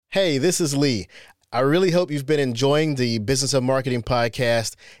Hey, this is Lee. I really hope you've been enjoying the Business of Marketing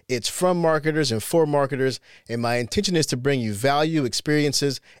podcast. It's from marketers and for marketers, and my intention is to bring you value,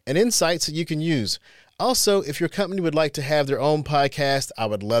 experiences, and insights that you can use. Also, if your company would like to have their own podcast, I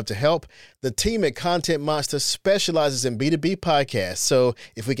would love to help. The team at Content Monster specializes in B2B podcasts, so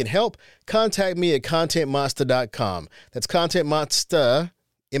if we can help, contact me at contentmonster.com. That's Content Monster,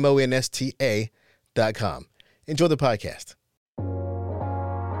 MONSTA.com. Enjoy the podcast.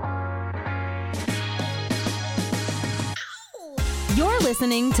 You're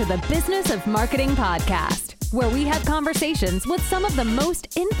listening to the Business of Marketing podcast, where we have conversations with some of the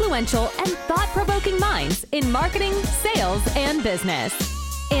most influential and thought-provoking minds in marketing, sales, and business.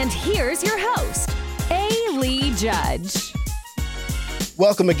 And here's your host, A. Lee Judge.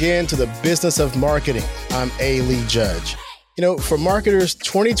 Welcome again to the Business of Marketing. I'm A. Lee Judge. You know, for marketers,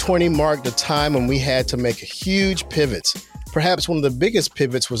 2020 marked a time when we had to make huge pivots. Perhaps one of the biggest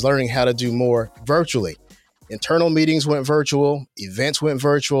pivots was learning how to do more virtually. Internal meetings went virtual, events went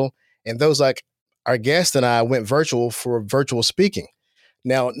virtual, and those like our guest and I went virtual for virtual speaking.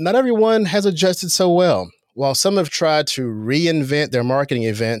 Now, not everyone has adjusted so well. While some have tried to reinvent their marketing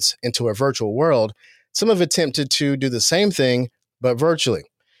events into a virtual world, some have attempted to do the same thing, but virtually.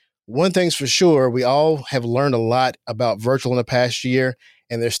 One thing's for sure, we all have learned a lot about virtual in the past year,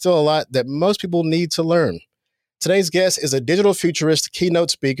 and there's still a lot that most people need to learn. Today's guest is a digital futurist keynote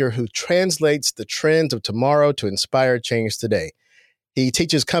speaker who translates the trends of tomorrow to inspire change today. He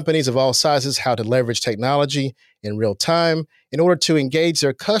teaches companies of all sizes how to leverage technology in real time in order to engage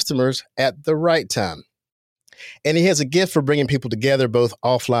their customers at the right time. And he has a gift for bringing people together both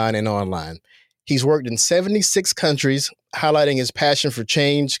offline and online. He's worked in 76 countries, highlighting his passion for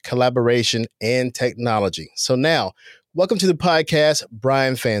change, collaboration, and technology. So now, welcome to the podcast,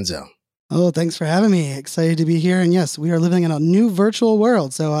 Brian Fanzo. Oh, thanks for having me. Excited to be here. And yes, we are living in a new virtual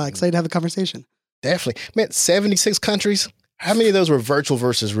world. So excited to have a conversation. Definitely. Man, 76 countries. How many of those were virtual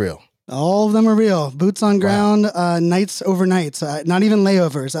versus real? All of them are real. Boots on ground, nights overnights, not even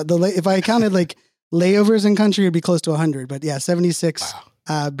layovers. If I counted like layovers in country, it'd be close to 100. But yeah, 76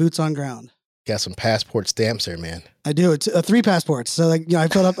 boots on ground. Got some passport stamps there, man. I do. It's 3 passports. So I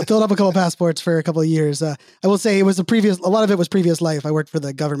filled up a couple of passports for a couple of years. I will say it was a lot of it was previous life. I worked for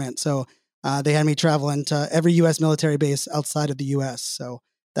the government. So they had me travel into every U.S. military base outside of the U.S. So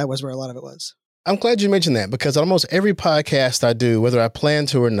that was where a lot of it was. I'm glad you mentioned that because almost every podcast I do, whether I plan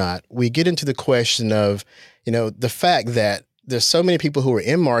to or not, we get into the question of, the fact that there's so many people who are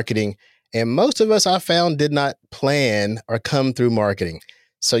in marketing, and most of us I found did not plan or come through marketing.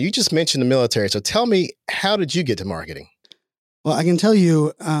 So you just mentioned the military. So tell me, how did you get to marketing? Well, I can tell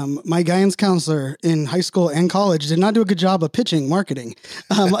you, my guidance counselor in high school and college did not do a good job of pitching marketing.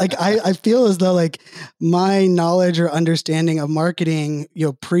 I feel as though my knowledge or understanding of marketing,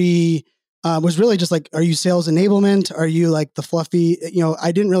 was really just are you sales enablement? Are you the fluffy,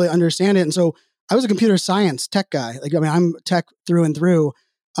 I didn't really understand it. And so I was a computer science tech guy. I'm tech through and through.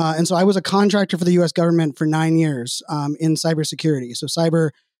 And so I was a contractor for the U.S. government for 9 years in cybersecurity. So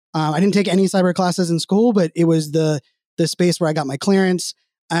cyber, I didn't take any cyber classes in school, but it was the space where I got my clearance.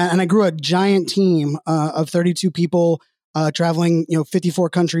 And I grew a giant team of 32 people traveling, 54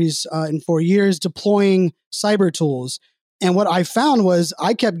 countries in 4 years, deploying cyber tools. And what I found was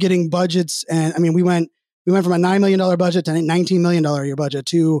I kept getting budgets. And we went from a $9 million budget to a $19 million a year budget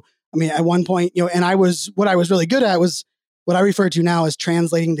to, at one point, and what I was really good at was what I refer to now as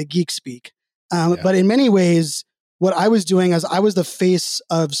translating the geek speak. But in many ways, what I was doing is I was the face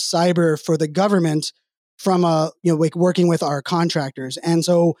of cyber for the government from working with our contractors. And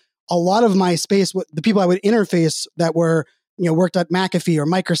so a lot of my space, the people I would interface that were, worked at McAfee or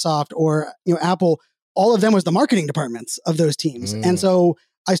Microsoft or, Apple, all of them was the marketing departments of those teams. And so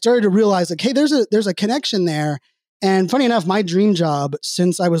I started to realize hey, there's a connection there. And funny enough, my dream job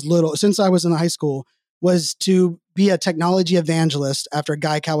since I was in high school was to be a technology evangelist after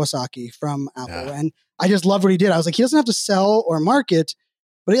Guy Kawasaki from Apple. Yeah. And I just loved what he did. I was he doesn't have to sell or market,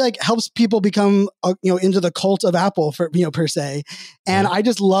 but he helps people become, into the cult of Apple per se. And I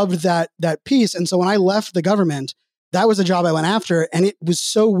just loved that piece. And so when I left the government, that was the job I went after. And it was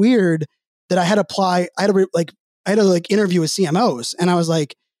so weird that I had to apply. I had to interview with CMOs. And I was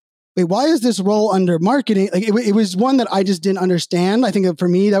like, wait, why is this role under marketing? It was one that I just didn't understand. I think for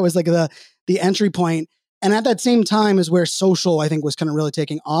me, that was the entry point. And at that same time is where social, I think, was kind of really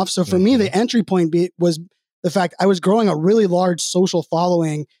taking off. So for me, the entry point was the fact I was growing a really large social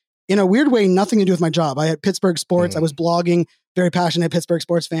following in a weird way, nothing to do with my job. I had Pittsburgh sports. I was blogging, very passionate Pittsburgh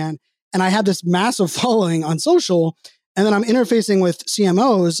sports fan. And I had this massive following on social. And then I'm interfacing with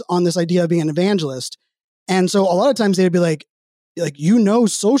CMOs on this idea of being an evangelist. And so a lot of times they'd be like, like,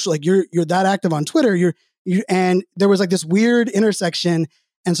 social, like you're that active on Twitter, and there was like this weird intersection.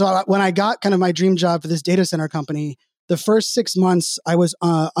 And so when I got kind of my dream job for this data center company, the first 6 months I was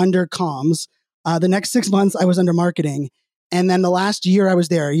under comms. The next 6 months I was under marketing. And then the last year I was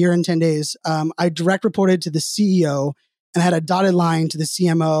there, a year and 10 days, I direct reported to the CEO and had a dotted line to the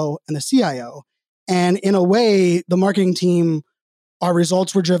CMO and the CIO. And in a way, the marketing team, our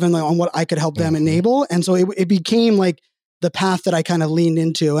results were driven on what I could help them enable. And so it became like the path that I kind of leaned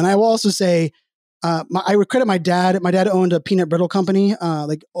into. And I will also say, I would credit my dad. My dad owned a peanut brittle company,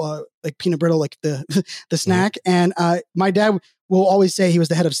 like peanut brittle, like the snack. And my dad will always say he was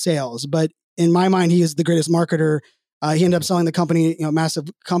the head of sales, but in my mind, he is the greatest marketer. He ended up selling the company, massive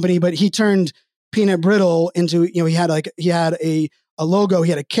company, but he turned peanut brittle into, he had a logo,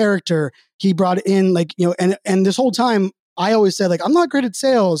 he had a character. He brought in and this whole time I always said, like, I'm not great at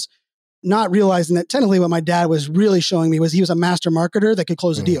sales, not realizing that technically what my dad was really showing me was he was a master marketer that could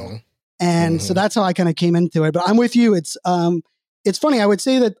close a deal. And so that's how I kind of came into it. But I'm with you. It's funny. I would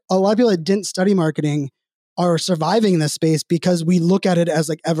say that a lot of people that didn't study marketing are surviving in this space because we look at it as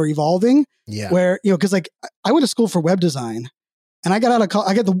like ever evolving. Yeah. Where, because like I went to school for web design and I got out of college,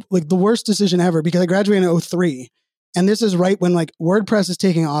 I got the worst decision ever because I graduated in 2003. And this is right when like WordPress is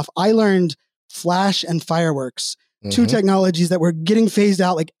taking off. I learned Flash and Fireworks, two technologies that were getting phased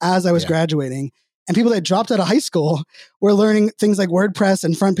out like as I was graduating. And people that dropped out of high school were learning things like WordPress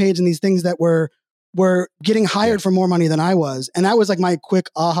and front page and these things that were getting hired for more money than I was. And that was like my quick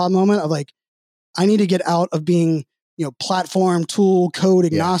aha moment of like, I need to get out of being, platform, tool, code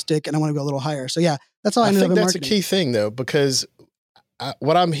agnostic, and I want to go a little higher. So that's how I ended up in marketing. I think that's a key thing though, because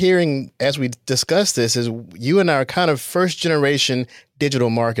what I'm hearing as we discuss this is you and I are kind of first generation digital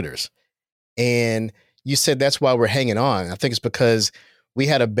marketers. And you said that's why we're hanging on. I think it's because we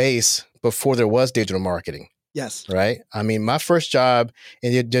had a base before there was digital marketing. Yes. Right. I mean, my first job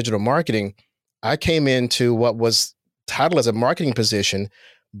in digital marketing, I came into what was titled as a marketing position,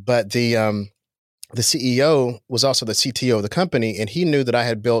 but the CEO was also the CTO of the company. And he knew that I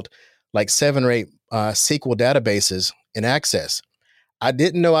had built like 7 or 8 SQL databases in Access. I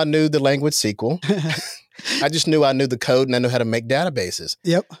didn't know I knew the language SQL. I just knew I knew the code and I knew how to make databases.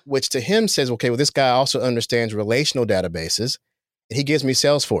 Yep. Which to him says, okay, well, this guy also understands relational databases. And he gives me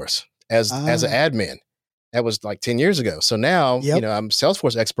Salesforce as an admin. That was like 10 years ago. So now, I'm a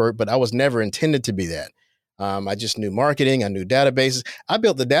Salesforce expert, but I was never intended to be that. I just knew marketing. I knew databases. I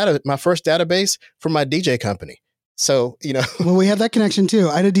built my first database for my DJ company. So, Well, we have that connection too.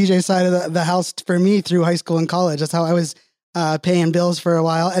 I had a DJ side of the house for me through high school and college. That's how I was paying bills for a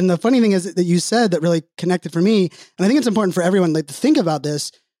while. And the funny thing is that you said that really connected for me. And I think it's important for everyone to think about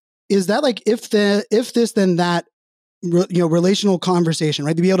this, is that like, if this, then that, relational conversation,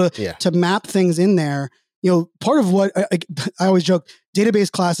 right? To be able to map things in there, part of what I always joke,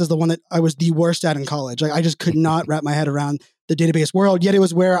 database class is the one that I was the worst at in college. Like I just could not wrap my head around the database world, yet it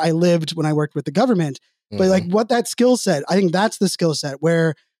was where I lived when I worked with the government. But like what that skill set, I think that's the skill set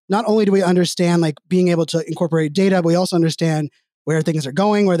where not only do we understand like being able to incorporate data, but we also understand where things are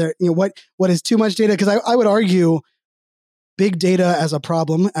going, where they're, what is too much data. Cause I would argue big data as a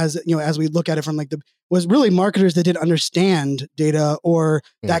problem, as we look at it from was really marketers that didn't understand data or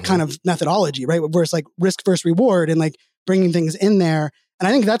that kind of methodology, right? Where it's like risk versus reward and like bringing things in there. And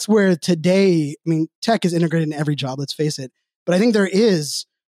I think that's where today, tech is integrated in every job, let's face it. But I think there is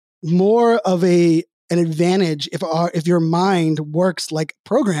more of an advantage if your mind works like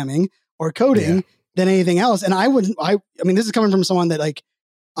programming or coding than anything else. And this is coming from someone that like,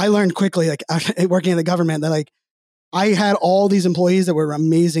 I learned quickly, like working in the government, that like, I had all these employees that were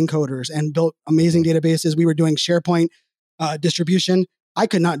amazing coders and built amazing databases. We were doing SharePoint distribution. I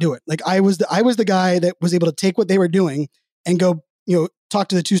could not do it. Like I was the guy that was able to take what they were doing and go, talk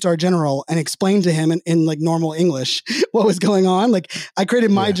to the 2-star general and explain to him in like normal English what was going on. Like I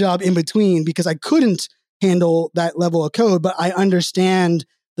created my job in between because I couldn't handle that level of code, but I understand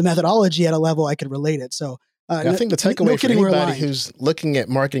the methodology at a level I could relate it. So I think the takeaway for anybody who's looking at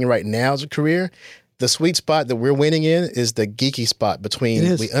marketing right now as a career, the sweet spot that we're winning in is the geeky spot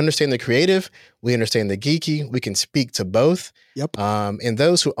between we understand the creative, we understand the geeky, we can speak to both. Yep. And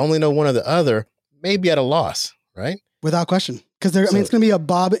those who only know one or the other may be at a loss, right? Without question. Because it's going to be a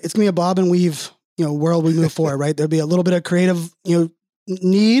bob and weave, world we move forward, right? There'll be a little bit of creative,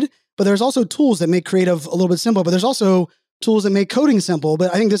 need, but there's also tools that make creative a little bit simple, but there's also tools that make coding simple.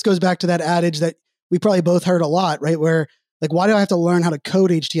 But I think this goes back to that adage that we probably both heard a lot, right? Where like, why do I have to learn how to code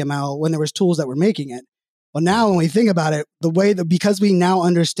HTML when there was tools that were making it? Well, now when we think about it, because we now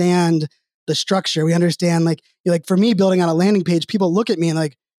understand the structure, we understand like for me building out a landing page, people look at me and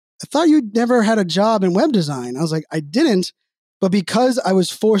like, I thought you never had a job in web design. I was like, I didn't, But because I was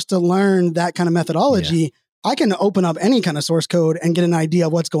forced to learn that kind of methodology, I can open up any kind of source code and get an idea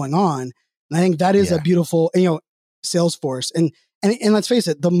of what's going on. And I think that is a beautiful, Salesforce. And let's face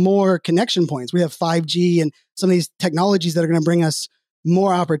it, the more connection points, we have 5G and some of these technologies that are going to bring us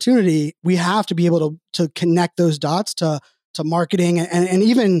more opportunity. We have to be able to connect those dots to marketing and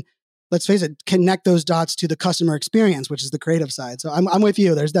even, let's face it, connect those dots to the customer experience, which is the creative side. So I'm with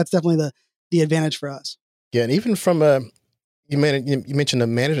you. That's definitely the advantage for us. Yeah. And even from you mentioned a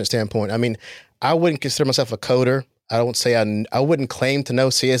management standpoint. I mean, I wouldn't consider myself a coder. I wouldn't claim to know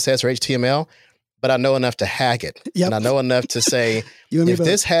CSS or HTML, but I know enough to hack it. Yep. And I know enough to say, if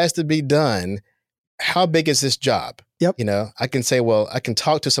this has to be done, how big is this job? Yep. I can say, well, I can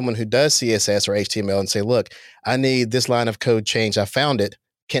talk to someone who does CSS or HTML and say, look, I need this line of code changed. I found it.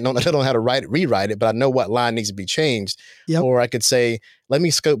 I don't know how to rewrite it, but I know what line needs to be changed. Yep. Or I could say, let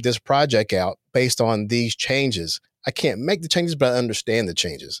me scope this project out based on these changes. I can't make the changes, but I understand the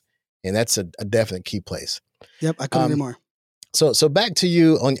changes. And that's a definite key place. Yep. I couldn't agree more. So back to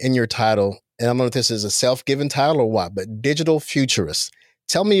you in your title, and I don't know if this is a self-given title or what, but digital futurist.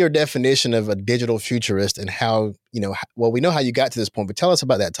 Tell me your definition of a digital futurist and how, we know how you got to this point, but tell us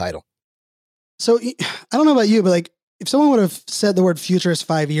about that title. So I don't know about you, but like if someone would have said the word futurist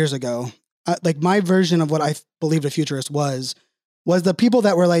 5 years ago, like my version of what I believed a futurist was the people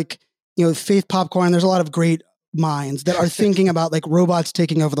that were like, Faith Popcorn. There's a lot of great minds that are thinking about like robots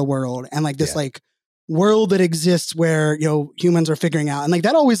taking over the world and like this like world that exists where, humans are figuring out. And like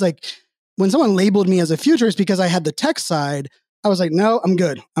that always like when someone labeled me as a futurist because I had the tech side, I was like, no, I'm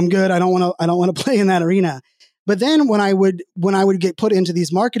good. I don't want to play in that arena. But then when I would get put into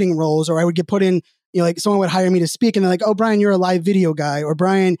these marketing roles, or I would get put in, like someone would hire me to speak and they're like, oh, Brian, you're a live video guy, or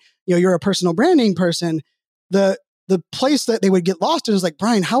Brian, you're a personal branding person. The place that they would get lost in is like,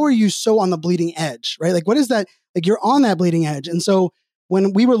 Brian, how are you so on the bleeding edge, right? Like, what is that? Like you're on that bleeding edge. And so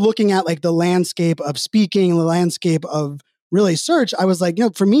when we were looking at like the landscape of speaking, the landscape of really search, I was like,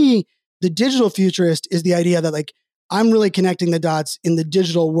 for me, the digital futurist is the idea that like, I'm really connecting the dots in the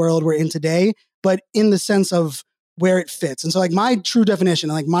digital world we're in today, but in the sense of where it fits. And so like my true definition,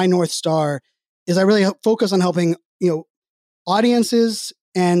 like my North Star is I really focus on helping, audiences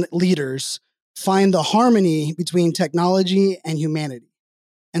and leaders find the harmony between technology and humanity.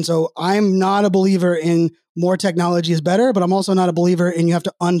 And so I'm not a believer in more technology is better, but I'm also not a believer in you have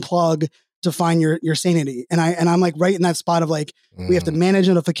to unplug to find your sanity. And I'm like right in that spot of like, we have to manage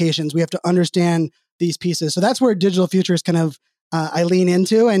notifications. We have to understand these pieces. So that's where digital futurist kind of, I lean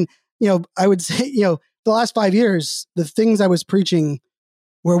into. And, I would say, the last 5 years, the things I was preaching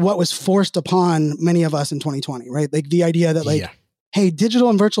were what was forced upon many of us in 2020, right? Like the idea that like, hey, digital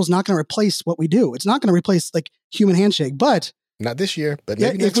and virtual is not going to replace what we do. It's not going to replace like human handshake, but not this year, but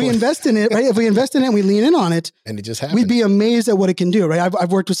maybe if we invest in it, right? If we invest in it and we lean in on it, and it just happens, we'd be amazed at what it can do, right?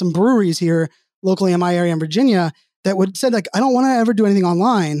 I've worked with some breweries here locally in my area in Virginia that would say like, I don't want to ever do anything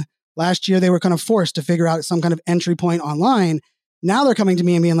online. Last year, they were kind of forced to figure out some kind of entry point online. Now they're coming to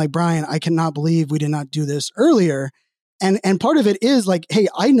me and being like, Brian, I cannot believe we did not do this earlier. And part of it is like, hey,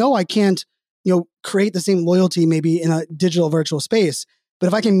 I know I can't, create the same loyalty maybe in a digital virtual space, but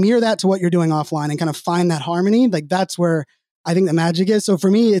if I can mirror that to what you're doing offline and kind of find that harmony, like that's where I think the magic is. So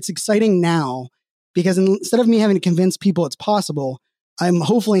for me, it's exciting now because instead of me having to convince people it's possible, I'm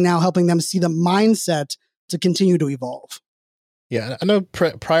hopefully now helping them see the mindset to continue to evolve. Yeah, I know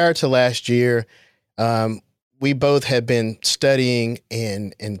prior to last year, we both had been studying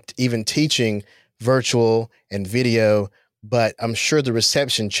and even teaching virtual and video, but I'm sure the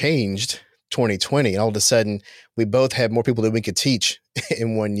reception changed 2020. All of a sudden, we both had more people that we could teach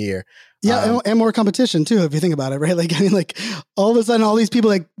in 1 year. Yeah, and more competition too, if you think about it, right? Like, I mean, like all of a sudden, all these people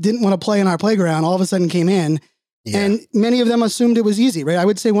like didn't want to play in our playground, all of a sudden came in, and many of them assumed it was easy, right? I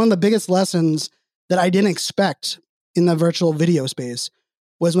would say one of the biggest lessons that I didn't expect in the virtual video space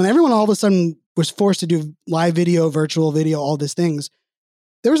was when everyone all of a sudden was forced to do live video, virtual video, all these things.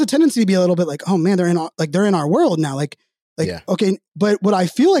 There was a tendency to be a little bit like, oh man, they're in our world now. Okay. But what I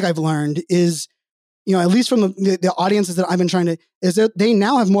feel like I've learned is, at least from the audiences that I've been trying to, is that they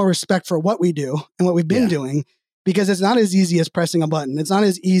now have more respect for what we do and what we've been doing, because it's not as easy as pressing a button. It's not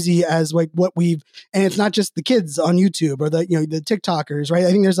as easy as like and it's not just the kids on YouTube or the TikTokers, right?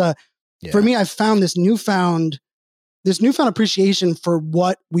 I think there's for me, I've found this newfound appreciation for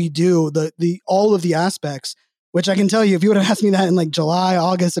what we do, all of the aspects, which I can tell you, if you would have asked me that in like July,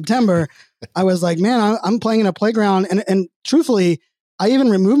 August, September, I was like, man, I'm playing in a playground. And truthfully, I even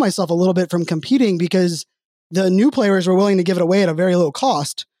removed myself a little bit from competing because the new players were willing to give it away at a very low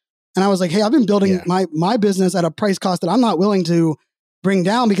cost. And I was like, hey, I've been building my business at a price cost that I'm not willing to bring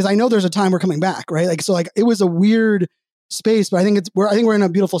down because I know there's a time we're coming back, right? Like, so like it was a weird space, but I think we're in a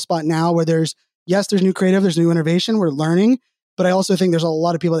beautiful spot now where there's new creative, there's new innovation, we're learning, but I also think there's a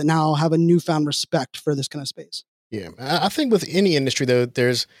lot of people that now have a newfound respect for this kind of space. Yeah. I think with any industry though,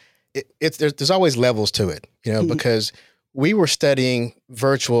 there's always levels to it, because we were studying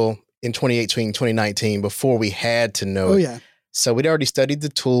virtual in 2018, 2019 before we had to know it. Yeah. So we'd already studied the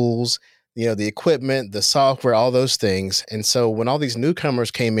tools, the equipment, the software, all those things. And so when all these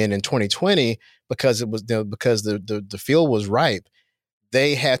newcomers came in 2020, because it was, because the field was ripe,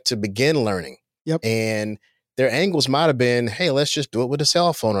 they had to begin learning. Yep. And their angles might have been, hey, let's just do it with a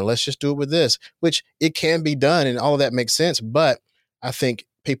cell phone, or let's just do it with this, which it can be done. And all of that makes sense. But I think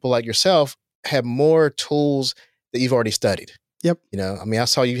people like yourself have more tools that you've already studied. Yep. I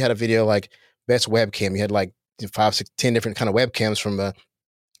saw you had a video like best webcam. You had like 5, 6, 10 different kind of webcams from a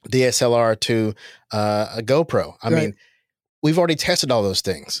DSLR to a GoPro. I mean, we've already tested all those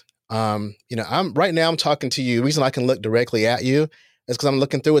things. I'm talking to you. The reason I can look directly at you is because I'm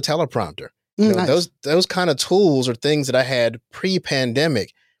looking through a teleprompter. Nice. Those kind of tools are things that I had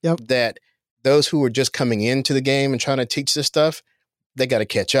pre-pandemic that those who were just coming into the game and trying to teach this stuff, they got to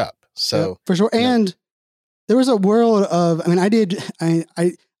catch up. So for sure. And there was a world of, I did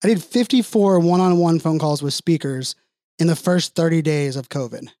 54 one-on-one phone calls with speakers in the first 30 days of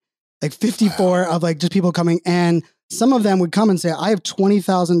COVID, like 54 of like just people coming, and some of them would come and say, I have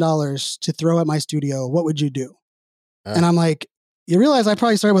 $20,000 to throw at my studio. What would you do? And I'm like, you realize I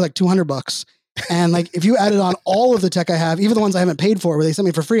probably started with like $200. And like, if you added on all of the tech I have, even the ones I haven't paid for, where they sent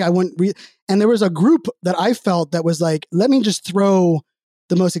me for free, I wouldn't and there was a group that I felt that was like, let me just throw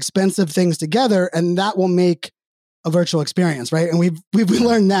the most expensive things together and that will make a virtual experience. Right. And we've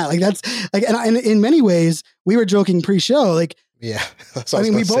learned that, like, that's like, and in many ways we were joking pre-show, like, yeah,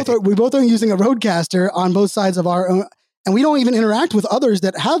 we both are using a Rodecaster on both sides of our own, and we don't even interact with others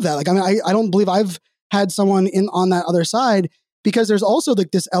that have that. Like, I don't believe I've had someone on that other side, because there's also like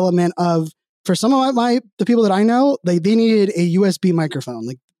this element of, for some of the people that I know, they needed a USB microphone.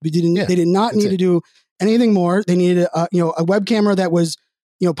 Like they did not need to do anything more. They needed a web camera that was,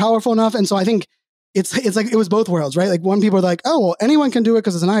 powerful enough. And so I think it's like, it was both worlds, right? Like one people are like, oh, well, anyone can do it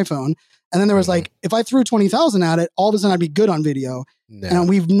because it's an iPhone. And then there was like, if I threw 20,000 at it, all of a sudden I'd be good on video. No. And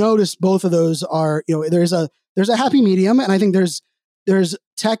we've noticed both of those are, there's a happy medium. And I think there's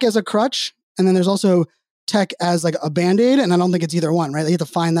tech as a crutch. And then there's also tech as like a Band-Aid. And I don't think it's either one, right? You have to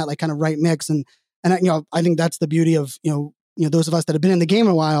find that like kind of right mix. And I think that's the beauty of, those of us that have been in the game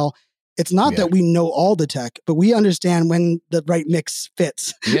a while. It's not that we know all the tech, but we understand when the right mix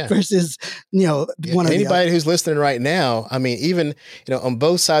fits versus, one of anybody who's listening right now. I mean, even, on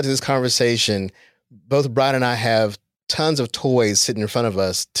both sides of this conversation, both Brian and I have tons of toys sitting in front of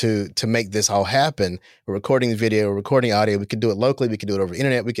us to make this all happen. We're recording video, we're recording audio. We could do it locally. We could do it over the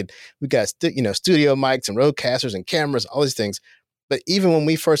internet. We got studio mics and Rodecasters and cameras, all these things. But even when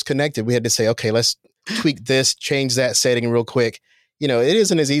we first connected, we had to say, okay, let's tweak this, change that setting real quick. It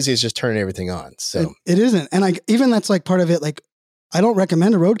isn't as easy as just turning everything on. So it isn't. And even that's like part of it. Like, I don't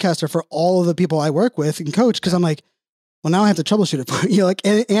recommend a Rodecaster for all of the people I work with and coach, because I'm like, well, now I have to troubleshoot it for you. Like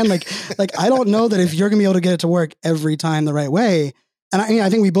I don't know that if you're gonna be able to get it to work every time the right way. And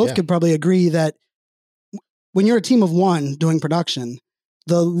I think we both could probably agree that when you're a team of one doing production,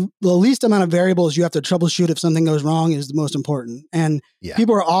 the least amount of variables you have to troubleshoot if something goes wrong is the most important. And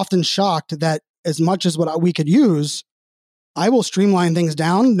people are often shocked that as much as what we could use, I will streamline things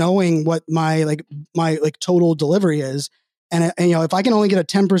down knowing what my total delivery is. And if I can only get a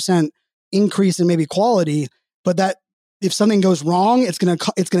 10% increase in maybe quality, but that if something goes wrong, it's going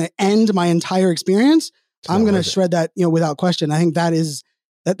to end my entire experience. I'm going to shred that, without question. I think that's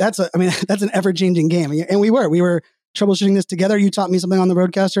an ever changing game. And we were troubleshooting this together. You taught me something on the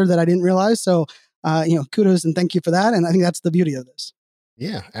Rodecaster that I didn't realize. So, kudos and thank you for that. And I think that's the beauty of this.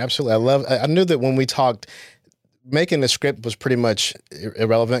 Yeah, absolutely. I knew that when we talked, making the script was pretty much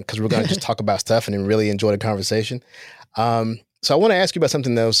irrelevant because we're going to just talk about stuff and then really enjoy the conversation. So I want to ask you about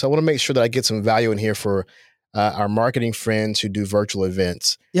something though. So I want to make sure that I get some value in here for our marketing friends who do virtual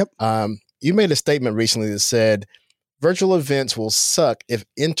events. Yep. You made a statement recently that said, virtual events will suck if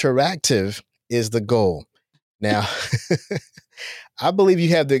interactive is the goal. Now, I believe you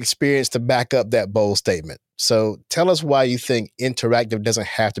have the experience to back up that bold statement. So tell us why you think interactive doesn't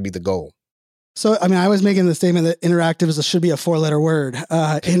have to be the goal. So, I was making the statement that interactive should be a 4-letter word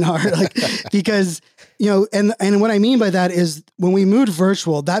in our, because, and what I mean by that is when we moved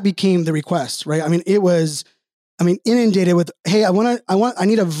virtual, that became the request, right? It was, inundated with, hey, I need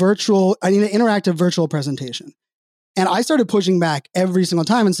an interactive virtual presentation. And I started pushing back every single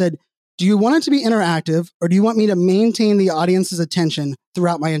time and said, do you want it to be interactive or do you want me to maintain the audience's attention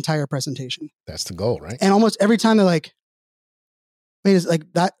throughout my entire presentation? That's the goal, right? And almost every time they're like, wait, is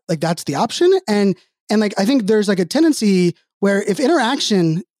like that, like that's the option. And like, I think there's like a tendency where if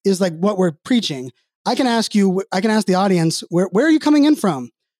interaction is like what we're preaching, I can ask the audience, where are you coming in from?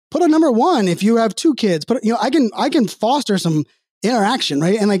 Put a number 1. If you have 2 kids, I can foster some interaction.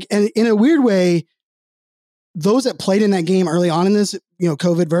 Right. And like, and in a weird way, those that played in that game early on in this,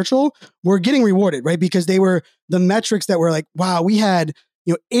 COVID virtual were getting rewarded, right? Because they were the metrics that were like, wow, we had,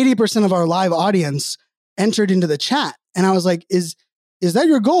 80% of our live audience entered into the chat. And I was like, is that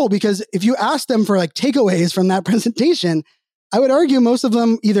your goal? Because if you ask them for like takeaways from that presentation, I would argue most of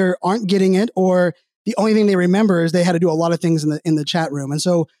them either aren't getting it, or the only thing they remember is they had to do a lot of things in the chat room. And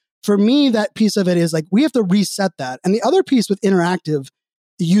so for me, that piece of it is like, we have to reset that. And the other piece with interactive,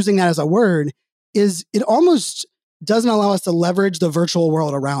 using that as a word, is it almost doesn't allow us to leverage the virtual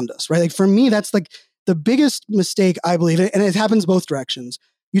world around us, right? Like for me, that's like the biggest mistake, I believe, and it happens both directions.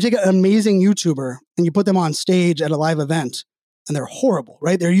 You take an amazing YouTuber and you put them on stage at a live event and they're horrible,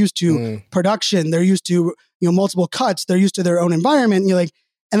 right? They're used to production. They're used to, multiple cuts. They're used to their own environment. And you're like,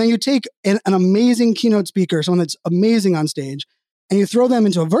 and then you take an amazing keynote speaker, someone that's amazing on stage, and you throw them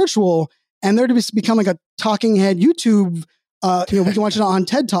into a virtual, and they're to become like a talking head YouTube. We can watch it on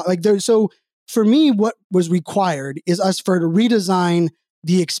TED Talk. Like so for me, what was required is us to redesign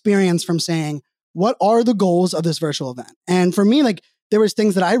the experience from saying, what are the goals of this virtual event? And for me, like there was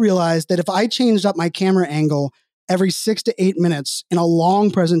things that I realized that if I changed up my camera angle every 6 to 8 minutes in a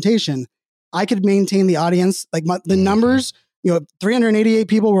long presentation, I could maintain the audience. Like the numbers, 388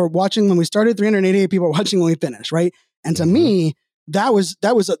 people were watching when we started, 388 people were watching when we finished, right? And to me, that was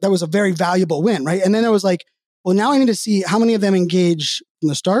a very valuable win, right? And then it was like, well, now I need to see how many of them engage from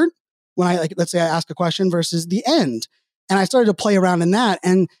the start when I, like, let's say I ask a question versus the end. And I started to play around in that.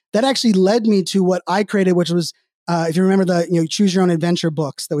 And that actually led me to what I created, which was, if you remember the choose your own adventure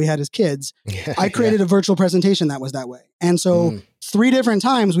books that we had as kids, I created a virtual presentation that was that way. And so 3 different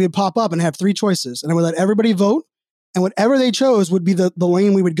times we would pop up and have 3 choices, and I would let everybody vote, and whatever they chose would be the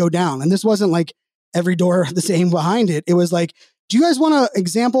lane we would go down. And this wasn't like every door the same behind it. It was like, do you guys want an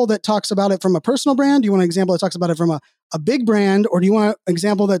example that talks about it from a personal brand? Do you want an example that talks about it from a big brand? Or do you want an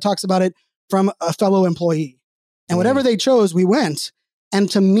example that talks about it from a fellow employee? And whatever they chose, we went. And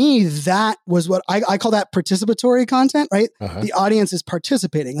to me, that was what I call that participatory content, right? The audience is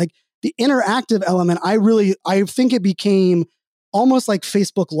participating. Like the interactive element, I think it became almost like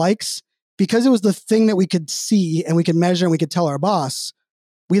Facebook likes, because it was the thing that we could see and we could measure and we could tell our boss.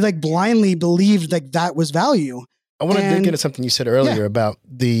 We like blindly believed like that was value. I want to dig into something you said earlier about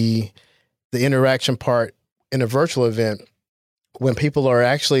the interaction part in a virtual event, when people are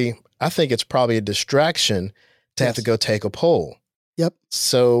actually, I think it's probably a distraction to have to go take a poll. Yep.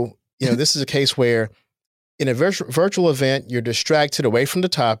 So, this is a case where in a virtual event, you're distracted away from the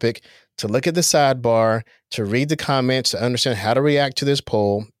topic to look at the sidebar, to read the comments, to understand how to react to this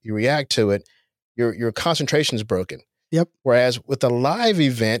poll. You react to it. Your concentration is broken. Yep. Whereas with a live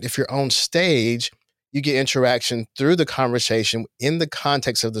event, if you're on stage, you get interaction through the conversation in the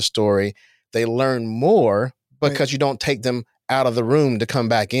context of the story. They learn more because you don't take them out of the room to come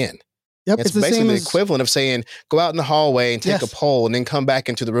back in. Yep. It's basically the equivalent of saying, go out in the hallway and take a poll and then come back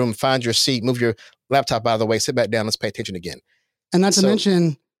into the room, find your seat, move your laptop out of the way, sit back down, let's pay attention again. And not to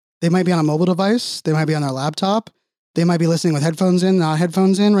mention, they might be on a mobile device. They might be on their laptop. They might be listening with headphones in, not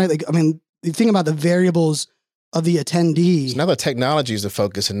headphones in, right? Like, I mean, you think about the variables of the attendee. So now the technology is the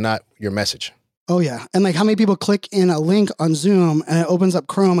focus and not your message. Oh, yeah. And like how many people click in a link on Zoom and it opens up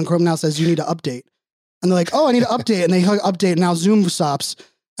Chrome, and Chrome now says you need to update. And they're like, oh, I need to update. And they update, and now Zoom stops.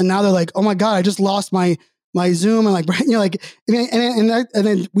 And now they're like, oh my God, I just lost my Zoom. And like, like, and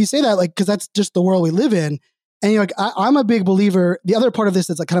then we say that like, cause that's just the world we live in. And you're like, I'm a big believer. The other part of this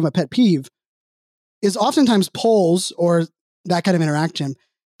that's like kind of a pet peeve is oftentimes polls or that kind of interaction.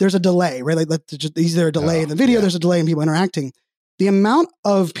 There's a delay, right? Like either a delay in the video, there's a delay in people interacting. The amount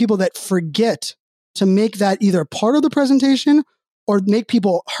of people that forget to make that either part of the presentation or make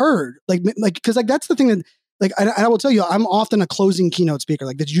people heard, like, cause like, that's the thing that, like, I will tell you, I'm often a closing keynote speaker.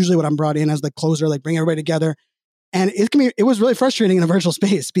 Like that's usually what I'm brought in as the closer, like bring everybody together. And it was really frustrating in a virtual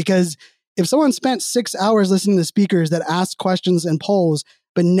space, because if someone spent 6 hours listening to speakers that asked questions and polls,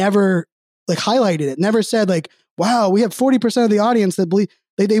 but never like highlighted it, never said like, wow, we have 40% of the audience that believe,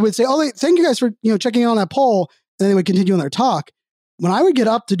 they would say, oh, thank you guys for, checking in on that poll. And then they would continue on their talk. When I would get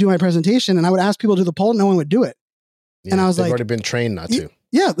up to do my presentation and I would ask people to do the poll, no one would do it. Yeah, and I was they've like, already been trained not to.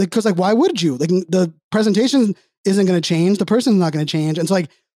 Yeah, because like, why would you? Like the presentation isn't going to change. The person's not going to change. And so like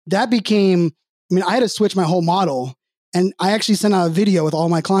that became, I had to switch my whole model. And I actually sent out a video with all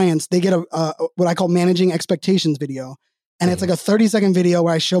my clients. They get a what I call managing expectations video. And it's like a 30-second video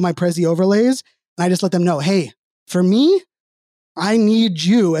where I show my Prezi overlays. And I just let them know, hey, for me, I need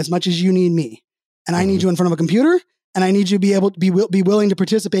you as much as you need me. And I need you in front of a computer, and I need you to be able to be willing to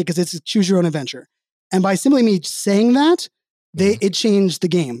participate because it's choose your own adventure. And by simply me saying that, it changed the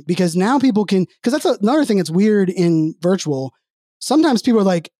game, because now people can, because that's another thing that's weird in virtual. Sometimes people are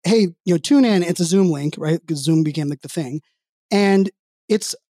like, hey, tune in. It's a Zoom link, right? Because Zoom became like the thing. And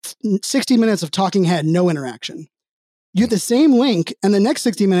it's 60 minutes of talking head, no interaction. You get the same link, and the next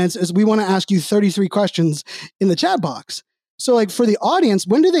 60 minutes is we want to ask you 33 questions in the chat box. So like for the audience,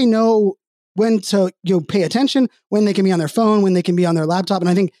 when do they know when to pay attention, when they can be on their phone, when they can be on their laptop? And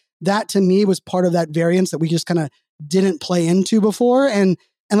I think that to me was part of that variance that we just kind of didn't play into before. And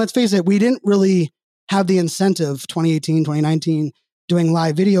let's face it, we didn't really have the incentive 2018, 2019 doing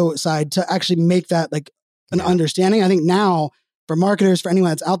live video side to actually make that like an understanding. I think now for marketers, for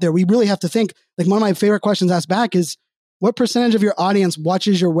anyone that's out there, we really have to think, like one of my favorite questions asked back is, what percentage of your audience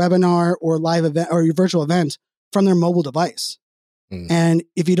watches your webinar or live event or your virtual event from their mobile device? And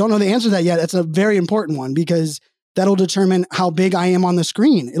if you don't know the answer to that yet, that's a very important one, because that'll determine how big I am on the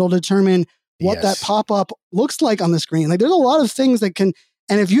screen. It'll determine what that pop-up looks like on the screen. Like there's a lot of things that can,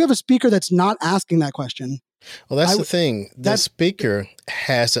 and if you have a speaker that's not asking that question. Well, that's the thing. The speaker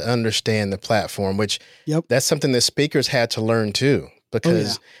has to understand the platform, which that's something that speakers had to learn too,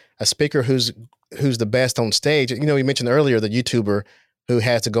 because a speaker who's the best on stage, you mentioned earlier, the YouTuber who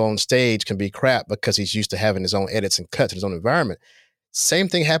has to go on stage can be crap because he's used to having his own edits and cuts in his own environment. Same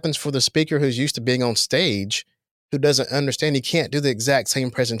thing happens for the speaker who's used to being on stage, who doesn't understand he can't do the exact same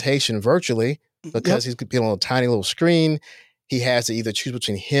presentation virtually because he's on a tiny little screen. He has to either choose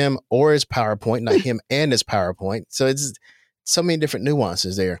between him or his PowerPoint, not him and his PowerPoint. So it's so many different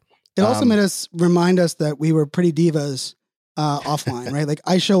nuances there. It also made us remind us that we were pretty divas offline, right? Like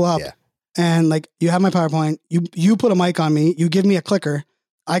I show up and like you have my PowerPoint, you put a mic on me, you give me a clicker,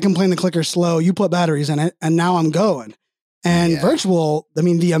 I complain the clicker's slow, you put batteries in it, and now I'm going. And virtual, I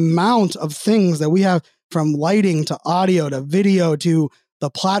mean, the amount of things that we have, from lighting to audio to video to the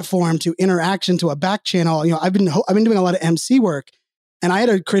platform to interaction to a back channel. I've been doing a lot of MC work, and I had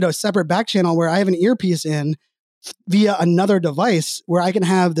to create a separate back channel where I have an earpiece in via another device where I can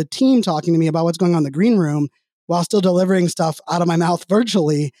have the team talking to me about what's going on in the green room while still delivering stuff out of my mouth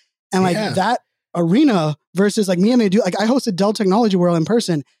virtually. And like that arena versus like me and I hosted Dell Technology World in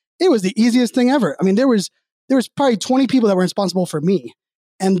person. It was the easiest thing ever. I mean, there was probably 20 people that were responsible for me.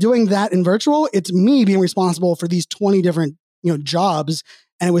 And doing that in virtual, it's me being responsible for these 20 different, jobs.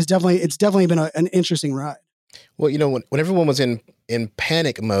 And it's definitely been an interesting ride. Well, when everyone was in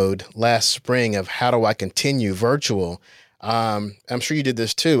panic mode last spring of how do I continue virtual, I'm sure you did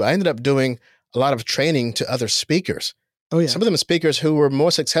this too. I ended up doing a lot of training to other speakers. Oh yeah. Some of them are speakers who were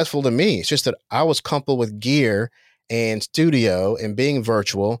more successful than me. It's just that I was comfortable with gear and studio and being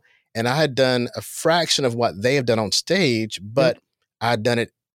virtual. And I had done a fraction of what they have done on stage, but I'd done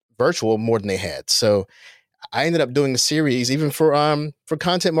it virtual more than they had. So I ended up doing a series even for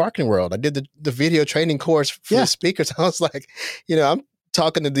Content Marketing World. I did the video training course for the speakers. I was like, I'm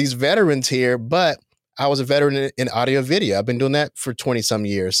talking to these veterans here, but I was a veteran in audio video. I've been doing that for 20 some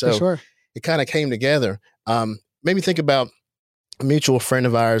years. So it kind of came together. Made me think about a mutual friend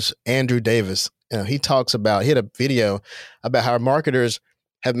of ours, Andrew Davis. He had a video about how marketers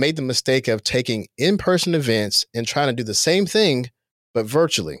have made the mistake of taking in-person events and trying to do the same thing, but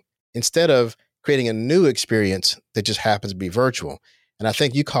virtually, instead of creating a new experience that just happens to be virtual. And I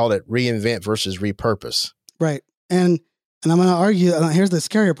think you called it reinvent versus repurpose. Right. And I'm going to argue, here's the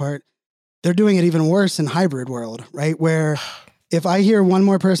scarier part. They're doing it even worse in hybrid world, right? Where if I hear one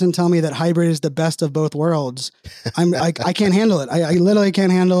more person tell me that hybrid is the best of both worlds, I can't handle it. I literally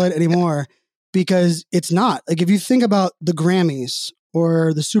can't handle it anymore, because it's not. Like if you think about the Grammys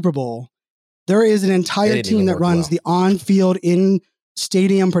or the Super Bowl, there is an entire team that runs the on-field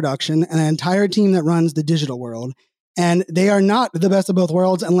in-stadium production and an entire team that runs the digital world. And they are not the best of both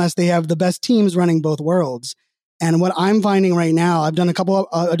worlds unless they have the best teams running both worlds. And what I'm finding right now, I've done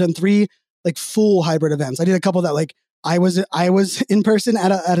 3 like full hybrid events. I did a couple that like I was in person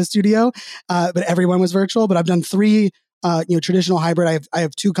at a studio, but everyone was virtual. But I've done 3 traditional hybrid. I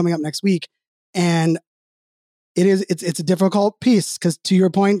have 2 coming up next week, and it's a difficult piece, because to your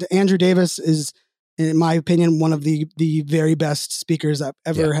point, Andrew Davis is, in my opinion, one of the very best speakers I've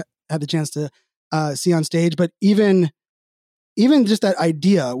ever had the chance to see on stage. But even just that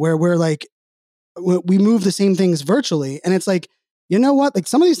idea where we're like, we move the same things virtually, and it's like, you know what? Like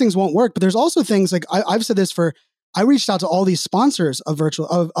some of these things won't work, but there's also things like I've said this I reached out to all these sponsors of virtual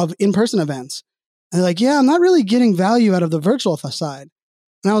of in-person events, and they're like, yeah, I'm not really getting value out of the virtual side.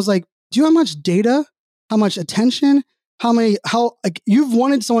 And I was like, do you have much data? How much attention? How you've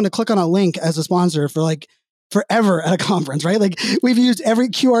wanted someone to click on a link as a sponsor for like forever at a conference, right? Like we've used every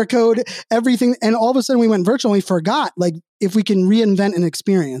QR code, everything. And all of a sudden we went virtual and we forgot like if we can reinvent an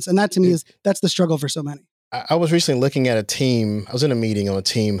experience. And that to me that's the struggle for so many. I was recently looking at a team. I was in a meeting on a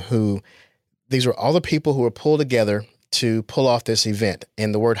team who these were all the people who were pulled together to pull off this event.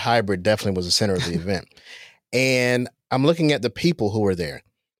 And the word hybrid definitely was the center of the event. And I'm looking at the people who were there.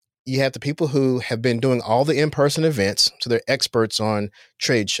 You have the people who have been doing all the in-person events. So they're experts on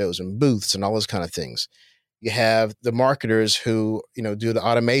trade shows and booths and all those kind of things. You have the marketers who, do the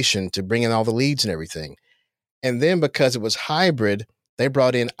automation to bring in all the leads and everything. And then because it was hybrid, they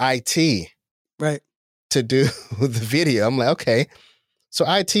brought in IT right, to do the video. I'm like, okay, so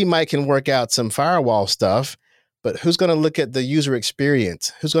IT might can work out some firewall stuff, but who's going to look at the user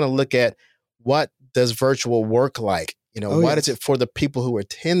experience? Who's going to look at what does virtual work like? What is it for the people who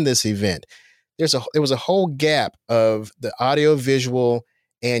attend this event? There was a whole gap of the audio, visual,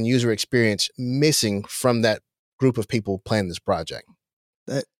 and user experience missing from that group of people planning this project.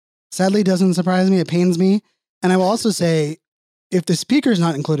 That sadly doesn't surprise me. It pains me. And I will also say, if the speaker's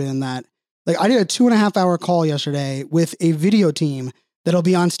not included in that, like I did a 2.5 hour call yesterday with a video team that'll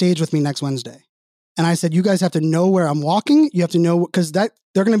be on stage with me next Wednesday. And I said, you guys have to know where I'm walking. You have to know, because they're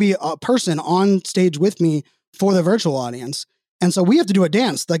going to be a person on stage with me for the virtual audience. And so we have to do a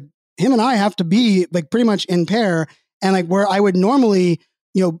dance. Like him and I have to be like pretty much in pair. And like where I would normally,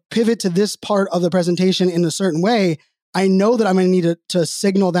 pivot to this part of the presentation in a certain way, I know that I'm going to need to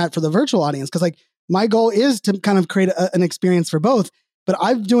signal that for the virtual audience. Cause like my goal is to kind of create an experience for both, but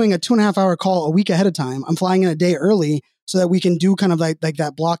I'm doing a 2.5 hour call a week ahead of time. I'm flying in a day early so that we can do kind of like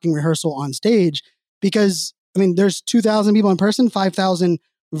that blocking rehearsal on stage, because there's 2,000 people in person, 5,000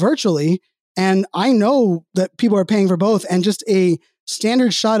 virtually. And I know that people are paying for both, and just a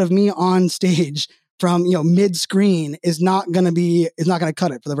standard shot of me on stage from, mid screen is not going to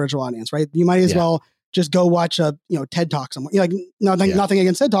cut it for the virtual audience, right? You might as well just go watch a, TED Talk somewhere. Nothing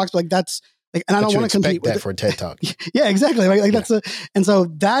against TED Talks, but like that's like, and I don't want to compete with that for a TED Talk. Yeah, exactly. Like that's and so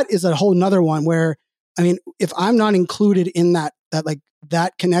that is a whole nother one where, if I'm not included in that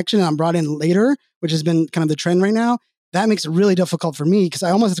connection and I'm brought in later, which has been kind of the trend right now, that makes it really difficult for me, because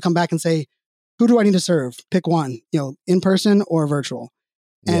I almost have to come back and say, who do I need to serve? Pick one, in person or virtual.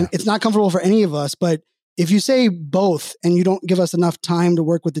 And it's not comfortable for any of us. But if you say both and you don't give us enough time to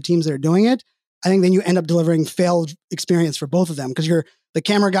work with the teams that are doing it, I think then you end up delivering failed experience for both of them, because you're the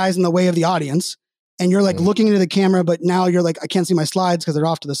camera guy's in the way of the audience and you're like looking into the camera, but now you're like, I can't see my slides because they're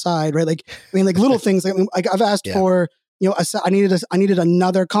off to the side, right? Like, little things. I've asked for, I needed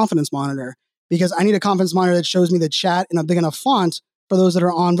another confidence monitor, because I need a confidence monitor that shows me the chat in a big enough font for those that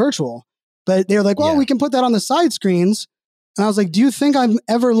are on virtual. But they're like, well, we can put that on the side screens. And I was like, do you think I'm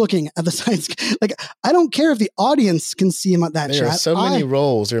ever looking at the side screen? Like, I don't care if the audience can see that chat. There are so many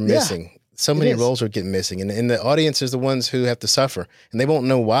roles are missing. Yeah, so many roles are getting missing. And the audience is the ones who have to suffer, and they won't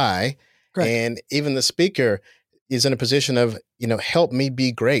know why. Correct. And even the speaker is in a position of, help me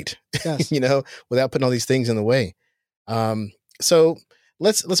be great, yes. Without putting all these things in the way. So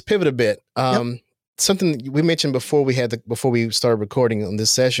let's pivot a bit. Something we mentioned before we started recording on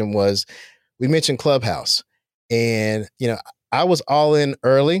this session was we mentioned Clubhouse, and I was all in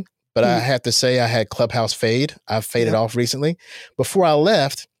early, but I have to say I had Clubhouse fade. I've faded off recently. Before I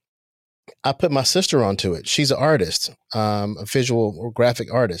left, I put my sister onto it. She's an artist, a visual or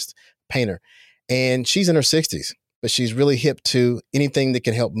graphic artist, painter, and she's in her 60s, but she's really hip to anything that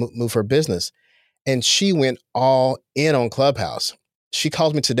can help move her business. And she went all in on Clubhouse. She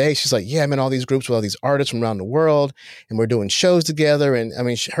calls me today. She's like, yeah, I'm in all these groups with all these artists from around the world, and we're doing shows together. And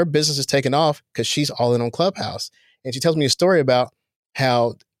her business is taking off because she's all in on Clubhouse. And she tells me a story about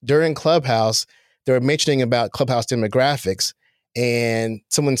how during Clubhouse, they were mentioning about Clubhouse demographics. And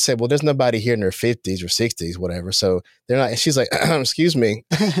someone said, well, there's nobody here in their 50s or 60s, whatever. So they're not. And she's like, excuse me,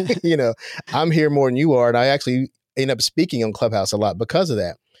 I'm here more than you are. And I actually end up speaking on Clubhouse a lot because of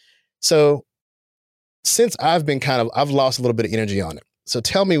that. So since I've lost a little bit of energy on it. So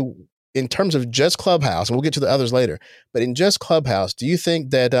tell me, in terms of just Clubhouse, and we'll get to the others later, but in just Clubhouse, do you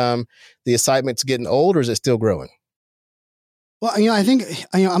think that the excitement's getting old, or is it still growing? Well, I think,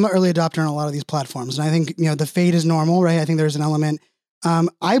 I'm an early adopter on a lot of these platforms, and I think, the fade is normal, right? I think there's an element.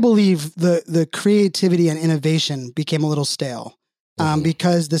 I believe the creativity and innovation became a little stale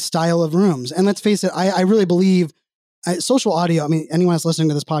because the style of rooms. And let's face it, I really believe social audio. Anyone that's listening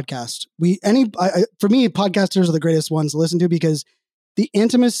to this podcast, for me, podcasters are the greatest ones to listen to, because the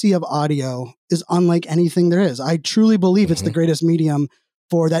intimacy of audio is unlike anything there is. I truly believe it's the greatest medium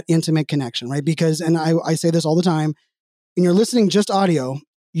for that intimate connection, right? Because, and I say this all the time, when you're listening just audio,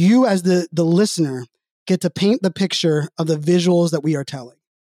 you as the listener get to paint the picture of the visuals that we are telling.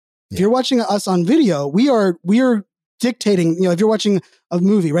 If you're watching us on video, we are dictating, if you're watching a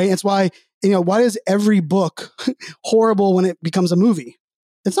movie, right? It's why, why is every book horrible when it becomes a movie?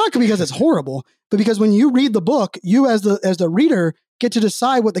 It's not because it's horrible, but because when you read the book, you as the reader get to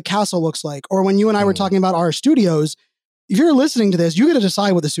decide what the castle looks like. Or when you and I were talking about our studios, if you're listening to this, you get to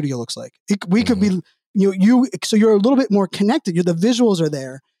decide what the studio looks like. We could be, so you're a little bit more connected. The visuals are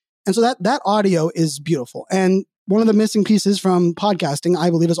there. And so that audio is beautiful. And one of the missing pieces from podcasting, I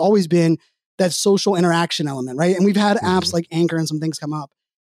believe, has always been that social interaction element, right? And we've had apps like Anchor and some things come up.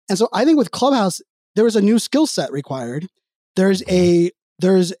 And so I think with Clubhouse, there was a new skill set required. There's a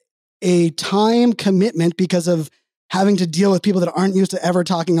time commitment because of having to deal with people that aren't used to ever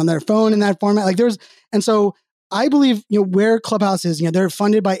talking on their phone in that format. And so I believe, where Clubhouse is, they're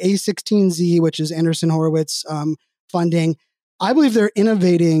funded by A16Z, which is Anderson Horowitz funding. I believe they're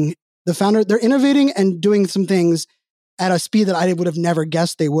innovating. They're innovating and doing some things at a speed that I would have never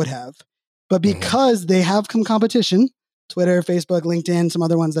guessed they would have. But because they have some competition, Twitter, Facebook, LinkedIn, some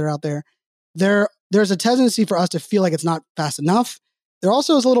other ones that are out there, there's a tendency for us to feel like it's not fast enough. There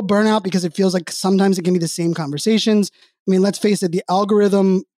also is a little burnout because it feels like sometimes it can be the same conversations. I mean, let's face it, the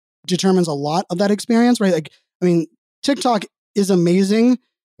algorithm determines a lot of that experience, right? TikTok is amazing,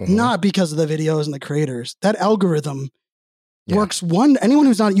 not because of the videos and the creators. That algorithm works anyone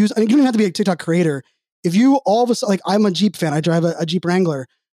who's not used, you don't even have to be a TikTok creator. If you all of a sudden, I'm a Jeep fan, I drive a Jeep Wrangler.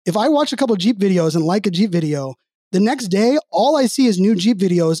 If I watch a couple of Jeep videos and like a Jeep video, the next day, all I see is new Jeep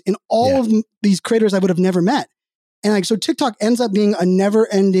videos in all of these creators I would have never met. And so TikTok ends up being a never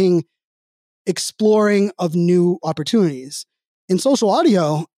ending exploring of new opportunities. In social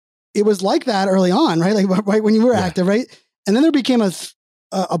audio, it was like that early on, right? Right when you were active, right? And then there became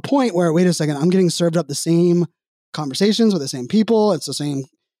a point where, wait a second, I'm getting served up the same conversations with the same people. It's the same.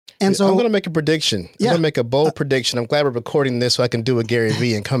 And so I'm going to make a prediction. I'm going to make a bold prediction. I'm glad we're recording this so I can do a Gary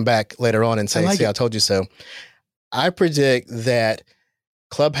Vee and come back later on and say, I told you so. I predict that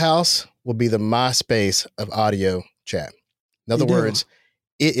Clubhouse will be the MySpace of audio chat. In other words,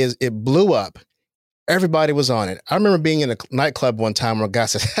 it blew up. Everybody was on it. I remember being in a nightclub one time where a guy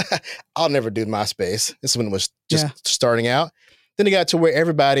said, I'll never do MySpace. This is when it was just starting out. Then it got to where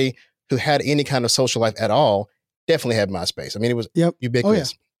everybody who had any kind of social life at all definitely had MySpace. I mean, it was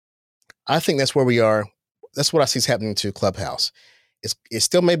ubiquitous. I think that's where we are. That's what I see is happening to Clubhouse. It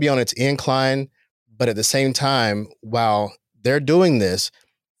still may be on its incline, but at the same time, while they're doing this,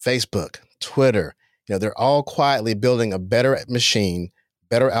 Facebook, Twitter, they're all quietly building a better machine,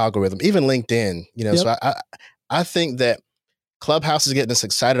 better algorithm, even LinkedIn, so I think that Clubhouse is getting us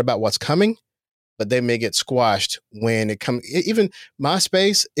excited about what's coming, but they may get squashed when it comes. Even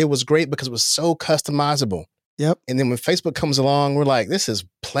MySpace, it was great because it was so customizable. Yep. And then when Facebook comes along, we're like, this is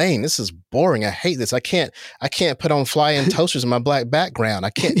plain. This is boring. I hate this. I can't put on fly-in toasters in my black background. I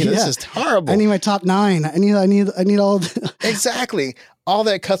can't, this is horrible. I need my top 9. I need all of Exactly. All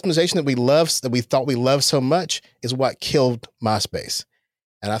that customization that we love, that we thought we loved so much is what killed MySpace.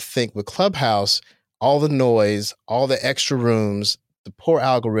 And I think with Clubhouse, all the noise, all the extra rooms, the poor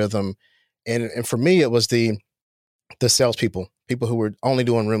algorithm, and for me, it was the salespeople, people who were only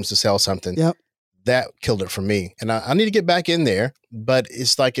doing rooms to sell something. Yep. That killed it for me. And I need to get back in there, but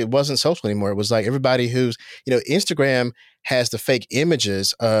it's like it wasn't social anymore. It was like everybody who's, Instagram has the fake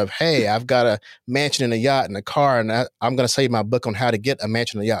images of, hey, I've got a mansion and a yacht and a car, and I'm going to sell you my book on how to get a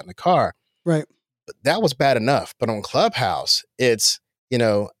mansion, and a yacht, and a car. Right. But that was bad enough. But on Clubhouse, it's,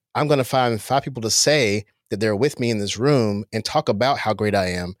 I'm going to find 5 people to say that they're with me in this room and talk about how great I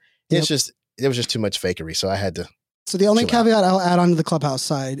am. Yep. It was just too much fakery. So I had to. So the only caveat I'll add on to the Clubhouse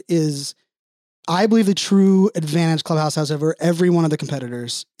side is I believe the true advantage Clubhouse has over every one of the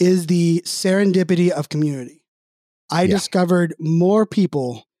competitors is the serendipity of community. I discovered more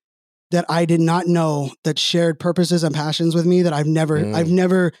people that I did not know that shared purposes and passions with me that I've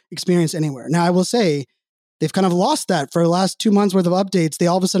never experienced anywhere. Now I will say they've kind of lost that for the last 2 months worth of updates. They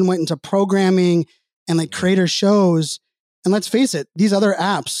all of a sudden went into programming and creator shows. And let's face it, these other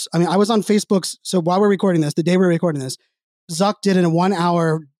apps, I mean, I was on Facebook's. So while we're recording this, the day we're recording this, Zuck did a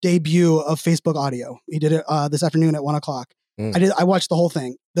 1-hour debut of Facebook audio. He did it this afternoon at 1:00. I watched the whole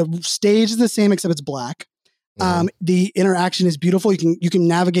thing. The stage is the same, except it's black. The interaction is beautiful. You can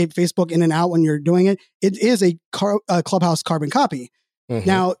navigate Facebook in and out when you're doing it. It is a Clubhouse carbon copy.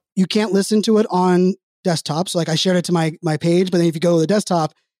 Now you can't listen to it on desktop. So I shared it to my page, but then if you go to the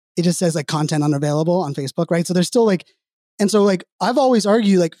desktop, it just says content unavailable on Facebook, right? So there's still and so I've always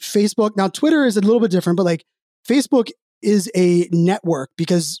argued Facebook. Now Twitter is a little bit different, but Facebook is a network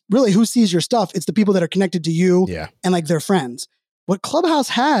because really who sees your stuff? It's the people that are connected to you and their friends. What Clubhouse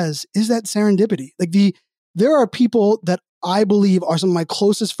has is that serendipity. There are people that I believe are some of my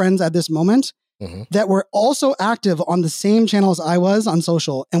closest friends at this moment that were also active on the same channels I was on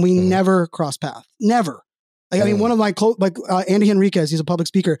social, and we never crossed paths. Never. Like, I mean, one of my Andy Henriquez, he's a public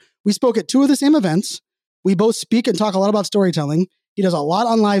speaker. We spoke at 2 of the same events. We both speak and talk a lot about storytelling. He does a lot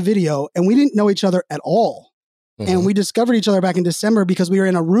on live video, and we didn't know each other at all. And we discovered each other back in December because we were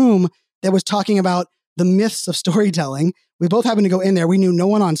in a room that was talking about the myths of storytelling. We both happened to go in there. We knew no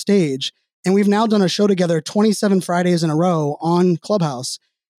one on stage. And we've now done a show together 27 Fridays in a row on Clubhouse.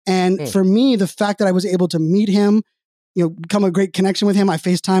 And for me, the fact that I was able to meet him, become a great connection with him. I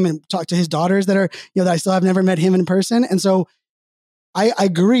FaceTime and talk to his daughters that are, that I still have never met him in person. And so I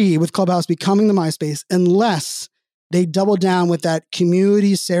agree with Clubhouse becoming the MySpace unless they double down with that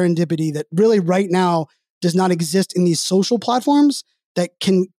community serendipity that really right now does not exist in these social platforms that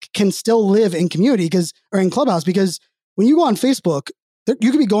can still live in community or in Clubhouse. Because when you go on Facebook,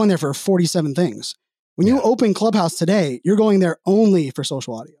 you could be going there for 47 things. When you open Clubhouse today, you're going there only for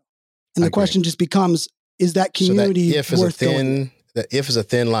social audio. And the question just becomes, is that community worth going? The if is a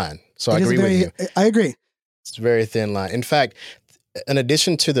thin line. So I agree with you. I agree. It's a very thin line. In fact, in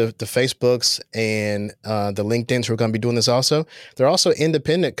addition to the Facebooks and the LinkedIns who are going to be doing this also, there are also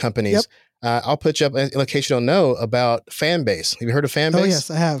independent companies. Yep. I'll put you up, in case you don't know, about Fanbase. Have you heard of Fanbase? Oh,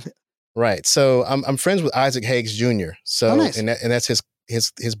 yes, I have. Right. So I'm friends with Isaac Hayes Jr. So nice. and that's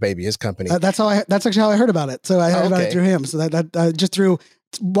his baby, his company. That's actually how I heard about it. So I heard about it through him. So that just through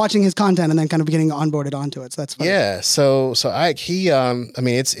watching his content and then kind of getting onboarded onto it. So that's fun. Yeah. So Ike,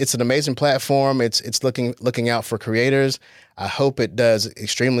 it's an amazing platform. It's looking out for creators. I hope it does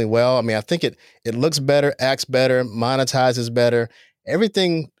extremely well. I mean, I think it looks better, acts better, monetizes better.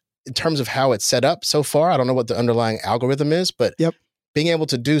 Everything in terms of how it's set up so far. I don't know what the underlying algorithm is, but being able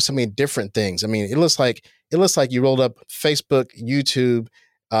to do so many different things. I mean, it looks like you rolled up Facebook, YouTube,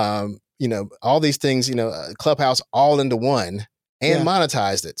 all these things, Clubhouse all into one and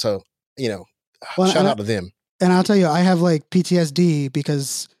monetized it. So, shout out to them. And I'll tell you, I have like PTSD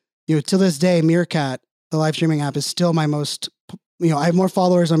because, to this day, Meerkat, the live streaming app, is still my most, I have more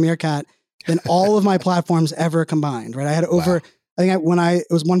followers on Meerkat than all of my platforms ever combined, right? I had over, it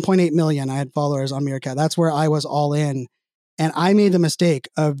was 1.8 million, I had followers on Meerkat. That's where I was all in. And I made the mistake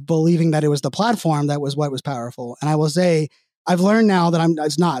of believing that it was the platform that was what was powerful. And I will say, I've learned now that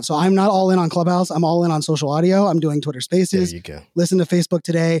it's not. So I'm not all in on Clubhouse. I'm all in on social audio. I'm doing Twitter Spaces. There you go. Listen to Facebook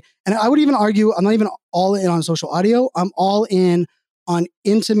Today. And I would even argue I'm not even all in on social audio. I'm all in on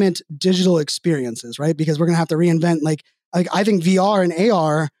intimate digital experiences, right? Because we're going to have to reinvent. Like I think VR and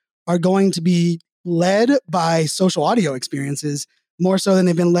AR are going to be led by social audio experiences more so than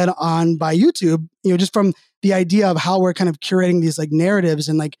they've been led on by YouTube, just from the idea of how we're kind of curating these like narratives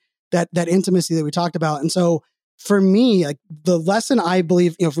and like that intimacy that we talked about. And so for me, like the lesson I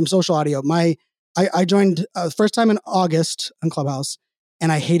believe, from social audio, I joined first time in August on Clubhouse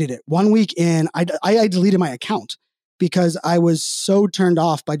and I hated it. 1 week in, I deleted my account because I was so turned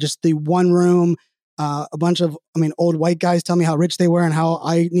off by just the one room, a bunch of, old white guys tell me how rich they were and how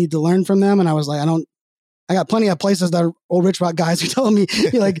I need to learn from them. And I was like, I got plenty of places that are old rich rock guys who tell me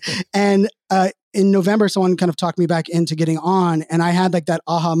and in November, someone kind of talked me back into getting on. And I had like that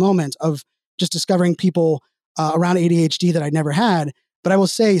aha moment of just discovering people around ADHD that I'd never had. But I will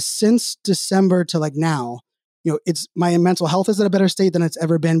say since December to like now, it's my mental health is at a better state than it's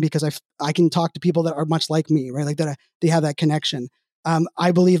ever been because I can talk to people that are much like me, right? Like that they have that connection.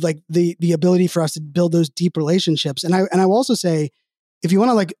 I believe like the ability for us to build those deep relationships. And I will also say, if you want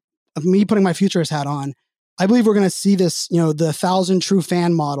to like me putting my futurist hat on, I believe we're going to see this, the 1,000 true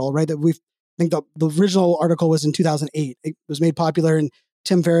fan model, right? That I think the original article was in 2008. It was made popular in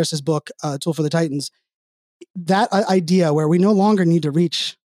Tim Ferriss's book, Tool for the Titans. That idea where we no longer need to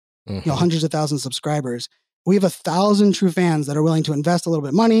reach hundreds of thousands of subscribers. We have 1,000 true fans that are willing to invest a little bit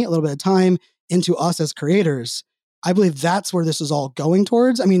of money, a little bit of time into us as creators. I believe that's where this is all going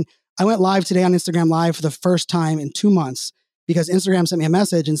towards. I went live today on Instagram Live for the first time in 2 months because Instagram sent me a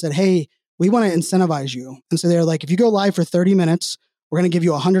message and said, hey, we want to incentivize you. And so they're like, if you go live for 30 minutes, we're going to give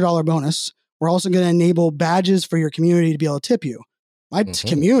you $100 bonus. We're also going to enable badges for your community to be able to tip you. My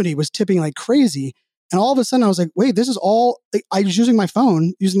community was tipping like crazy. And all of a sudden I was like, wait, this is all, I was using my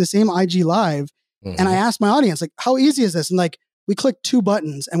phone, using the same IG Live. And I asked my audience, like, how easy is this? And like, we clicked 2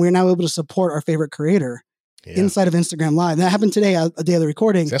 buttons and we're now able to support our favorite creator inside of Instagram Live. And that happened today, a day of the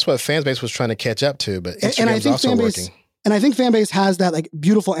recording. That's what Fanbase was trying to catch up to, but Instagram's also working. And I think Fanbase has that like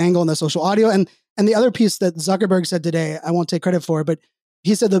beautiful angle in the social audio. And the other piece that Zuckerberg said today, I won't take credit for, but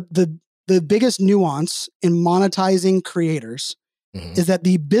he said the biggest nuance in monetizing creators is that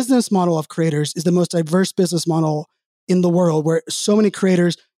the business model of creators is the most diverse business model in the world, where so many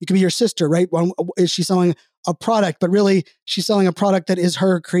creators, you could be your sister, right? Is she selling a product, but really she's selling a product that is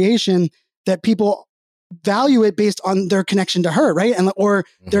her creation, that people value it based on their connection to her, right? Or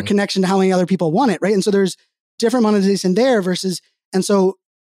their connection to how many other people want it, right? And so there's different monetization there versus, and so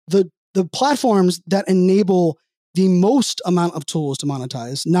the platforms that enable the most amount of tools to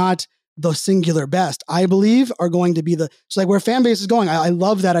monetize, not the singular best, I believe are going to be so like where fan base is going. I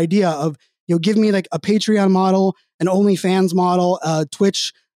love that idea of, give me like a Patreon model, an OnlyFans model,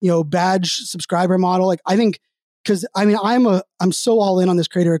 Twitch, badge subscriber model. Like I think, cause I mean, I'm so all in on this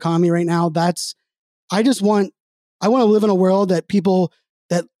creator economy right now. I want to live in a world that people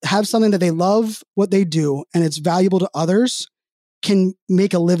that have something that they love what they do and it's valuable to others can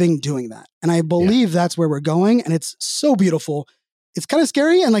make a living doing that. And I believe that's where we're going. And it's so beautiful. It's kind of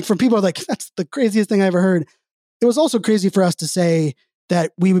scary. And like for people are like, that's the craziest thing I ever heard. It was also crazy for us to say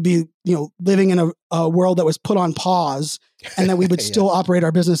that we would be, living in a world that was put on pause and that we would still operate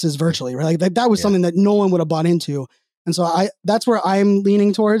our businesses virtually, right? Like that was something that no one would have bought into. And so that's where I'm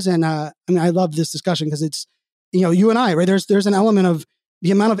leaning towards. And I love this discussion because it's, you and I, right? There's an element of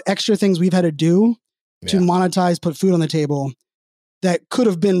the amount of extra things we've had to do to monetize, put food on the table that could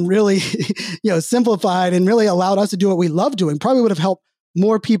have been really, simplified and really allowed us to do what we love doing. Probably would have helped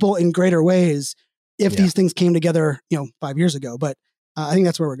more people in greater ways if these things came together, 5 years ago. But I think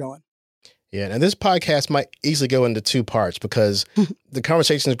that's where we're going. Yeah. And this podcast might easily go into two parts because the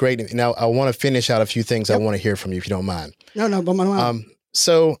conversation is great. Now I want to finish out a few things I want to hear from you, if you don't mind. No, but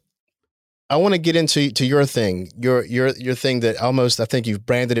so I want to get into your thing, your thing that almost, I think you've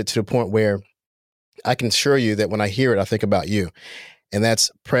branded it to the point where I can assure you that when I hear it, I think about you, and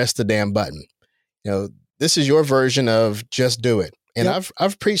that's press the damn button. This is your version of just do it. And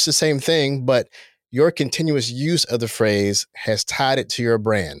I've preached the same thing, but your continuous use of the phrase has tied it to your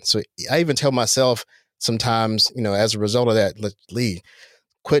brand. So I even tell myself sometimes, as a result of that, Lee,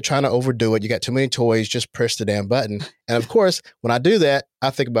 quit trying to overdo it. You got too many toys, just press the damn button. And of course, when I do that, I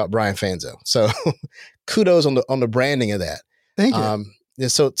think about Brian Fanzo. So kudos on the branding of that. Thank you.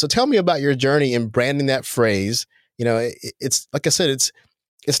 So tell me about your journey in branding that phrase. It's like I said,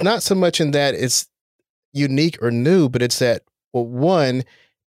 it's not so much in that it's unique or new, but it's that, well, one,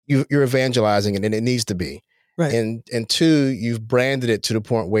 you're evangelizing it and it needs to be. Right. And two, you've branded it to the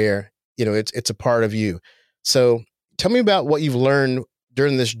point where, it's a part of you. So tell me about what you've learned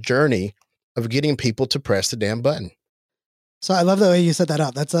during this journey of getting people to press the damn button. So I love the way you set that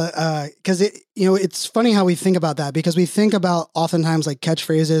up. That's because it's funny how we think about that, because we think about oftentimes like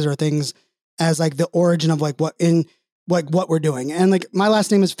catchphrases or things as like the origin of like what we're doing. And like my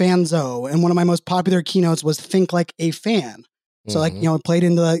last name is Fanzo, and one of my most popular keynotes was think like a fan. So like, it played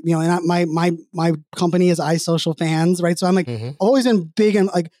into like, and my company is iSocial Fans, right? So I'm like, I've always been big and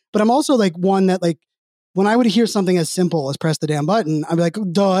like, but I'm also like one that like, when I would hear something as simple as press the damn button, I'd be like,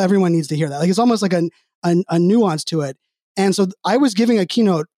 duh, everyone needs to hear that. Like, it's almost like a nuance to it. And so I was giving a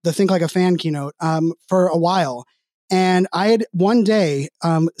keynote, the Think Like a Fan keynote, for a while. And I had one day,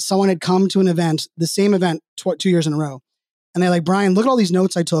 someone had come to an event, the same event 2 years in a row. And they're like, Brian, look at all these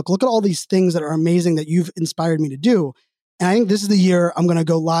notes I took. Look at all these things that are amazing that you've inspired me to do. And I think this is the year I'm going to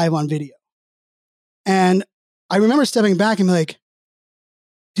go live on video. And I remember stepping back and be like,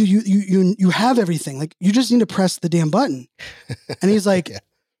 dude, you have everything. Like, you just need to press the damn button. And he's like,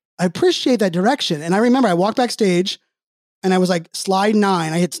 I appreciate that direction. And I remember I walked backstage and I was like, slide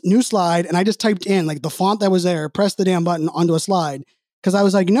 9. I hit new slide and I just typed in like the font that was there, press the damn button onto a slide. Cause I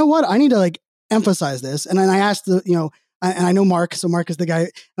was like, you know what? I need to like emphasize this. And then I asked and I know Mark, so Mark is the guy.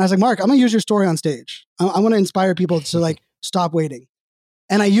 And I was like, Mark, I'm going to use your story on stage. I want to inspire people to like stop waiting.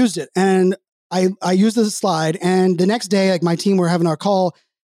 And I used it. And I used the slide. And the next day, like my team were having our call.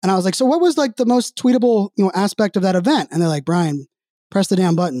 And I was like, so what was like the most tweetable, aspect of that event? And they're like, Brian, press the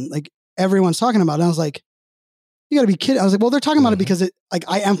damn button. Like everyone's talking about it. And I was like, you gotta be kidding. I was like, well, they're talking about it because it like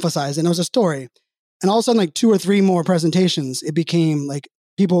I emphasized and it was a story. And all of a sudden, like 2 or 3 more presentations, it became like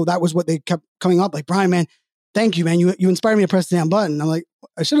people, that was what they kept coming up. Like, Brian, man, thank you, man. You inspired me to press the damn button. I'm like,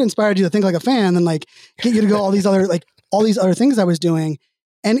 I should have inspired you to think like a fan and like get you to go all these other things I was doing.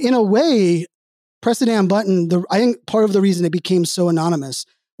 And in a way, press the damn button. I think part of the reason it became so anonymous,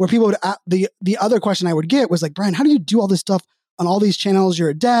 where people would, the other question I would get was like, Brian, how do you do all this stuff on all these channels? You're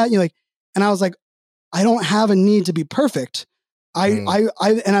a dad. You're like, and I was like, I don't have a need to be perfect. I've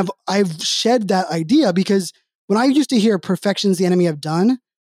shed that idea, because when I used to hear perfection's the enemy of done,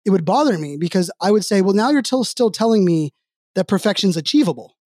 it would bother me, because I would say, well, now you're still telling me that perfection's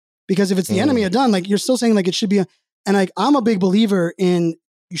achievable, because if it's the enemy of done, like you're still saying like it should be, and like, I'm a big believer in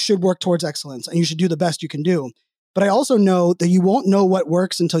you should work towards excellence and you should do the best you can do. But I also know that you won't know what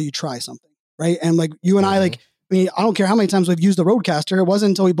works until you try something. Right. And like you and I, like, I mean, I don't care how many times we've used the Rodecaster. It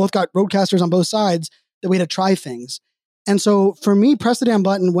wasn't until we both got Roadcasters on both sides that we had to try things. And so for me, Press the Damn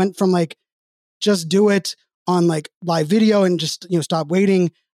Button went from like, just do it on like live video and just, stop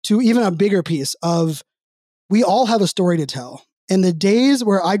waiting, to even a bigger piece of, we all have a story to tell. In the days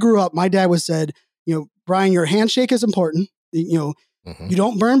where I grew up, my dad was said, Brian, your handshake is important. You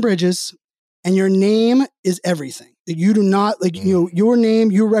don't burn bridges, and your name is everything. You do not your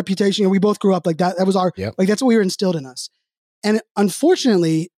name, your reputation. We both grew up like that. That was our, like, that's what we were instilled in us. And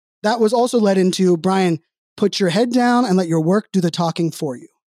unfortunately, that was also led into, Brian, put your head down and let your work do the talking for you.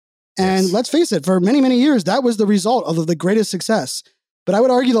 And let's face it, for many, many years, that was the result of the greatest success. But I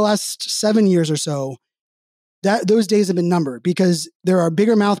would argue the last 7 years or so, that those days have been numbered, because there are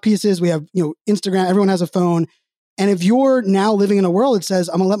bigger mouthpieces. We have, Instagram, everyone has a phone. And if you're now living in a world that says,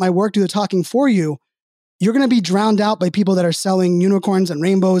 I'm going to let my work do the talking for you, you're going to be drowned out by people that are selling unicorns and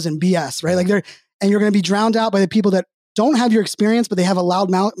rainbows and BS, right? And you're going to be drowned out by the people that don't have your experience, but they have a loud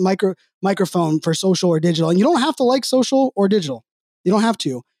microphone for social or digital. And you don't have to like social or digital. You don't have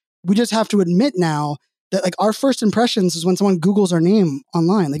to. We just have to admit now that like our first impressions is when someone Googles our name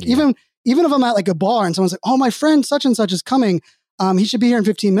online. Like even if I'm at like a bar and someone's like, oh, my friend such and such is coming. He should be here in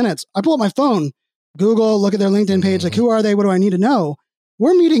 15 minutes. I pull up my phone, Google, look at their LinkedIn page. Like, who are they? What do I need to know?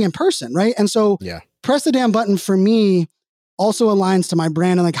 We're meeting in person, right? And so Press the Damn Button for me also aligns to my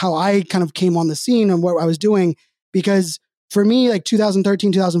brand and like how I kind of came on the scene and what I was doing. Because for me, like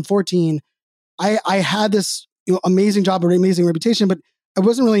 2013, 2014, I had this amazing job, or amazing reputation, but I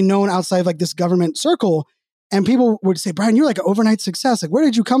wasn't really known outside of like this government circle. And people would say, Brian, you're like an overnight success. Like, where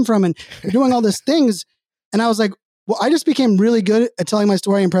did you come from? And you're doing all these things. And I was like, well, I just became really good at telling my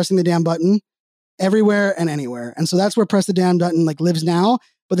story and pressing the damn button everywhere and anywhere. And so that's where Press the Damn Button like lives now.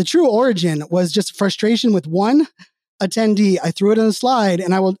 But the true origin was just frustration with one attendee. I threw it in a slide,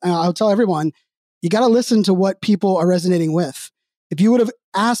 and I'll tell everyone, you got to listen to what people are resonating with. If you would have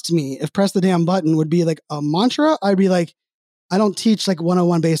asked me if Press the Damn Button would be like a mantra, I'd be like, I don't teach like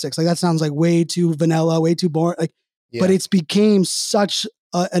 101 basics. Like that sounds like way too vanilla, way too boring. Like, but it's became such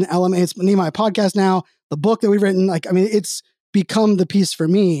an element. It's named my podcast now, the book that we've written. Like, I mean, it's become the piece for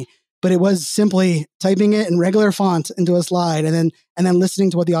me, but it was simply typing it in regular font into a slide and then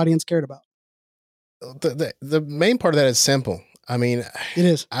listening to what the audience cared about. The main part of that is simple. I mean, it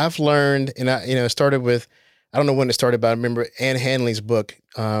is. I've learned, and it started with, I don't know when it started, but I remember Ann Hanley's book,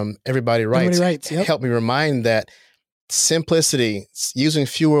 Everybody Writes, helped me remind that simplicity, using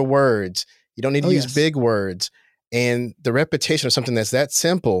fewer words. You don't need to use big words, and the repetition of something that's that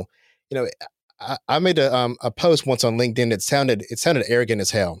simple. I made a post once on LinkedIn that sounded arrogant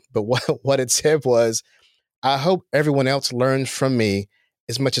as hell, but what it said was, I hope everyone else learns from me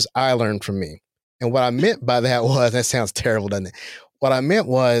as much as I learned from me. And what I meant by that was, that sounds terrible, doesn't it? What I meant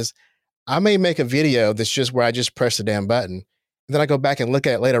was, I may make a video that's just where I just press the damn button, and then I go back and look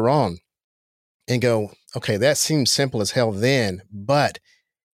at it later on and go, okay, that seems simple as hell then, but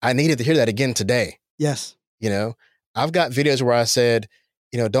I needed to hear that again today. Yes. I've got videos where I said,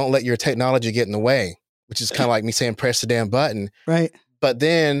 don't let your technology get in the way, which is kind of like me saying, press the damn button. Right. But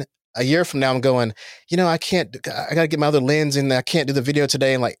then a year from now, I'm going, I got to get my other lens in. I can't do the video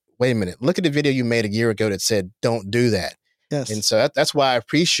today. And like, wait a minute, look at the video you made a year ago that said, don't do that. Yes. And so that's why I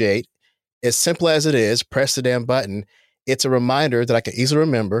appreciate, as simple as it is, press the damn button. It's a reminder that I can easily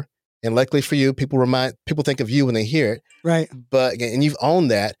remember. And luckily for you, people think of you when they hear it. Right. And you've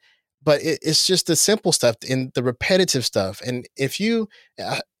owned that. But it's just the simple stuff and the repetitive stuff. And if you,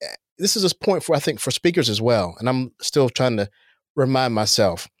 this is a point for, I think, for speakers as well. And I'm still trying to remind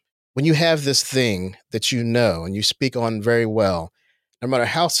myself, when you have this thing that and you speak on very well, no matter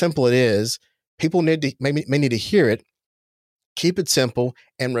how simple it is, people may need to hear it. Keep it simple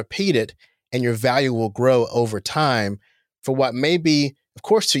and repeat it, and your value will grow over time for what may be, of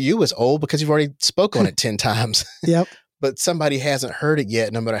course, to you is old because you've already spoke on it 10 times. Yep. But somebody hasn't heard it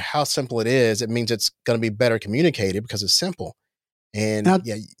yet. No matter how simple it is, it means it's going to be better communicated because it's simple. And now,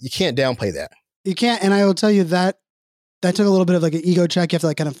 you can't downplay that. You can't. And I will tell you that took a little bit of like an ego check. You have to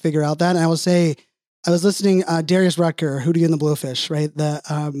like kind of figure out that. And I will say, I was listening, Darius Rucker, Hootie and the Bluefish, right?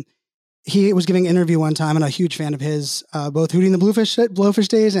 He was giving an interview one time, and a huge fan of his, both Hootie and the Blowfish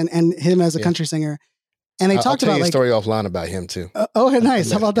days and him as a country singer. And they talked about a story offline about him too.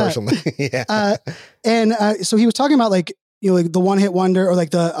 Nice. How about that? So he was talking about like the one hit wonder, or like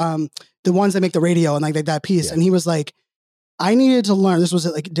the ones that make the radio and like that piece. Yeah. And he was like, I needed to learn. This was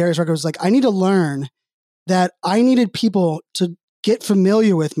like Darius Rucker was like, I need to learn that I needed people to get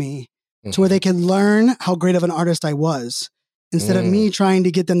familiar with me to where they could learn how great of an artist I was, instead of me trying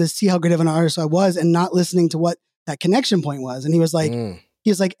to get them to see how great of an artist I was and not listening to what that connection point was. And he was like,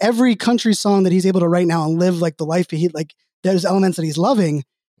 he's like, every country song that he's able to write now and live like the life there's elements that he's loving.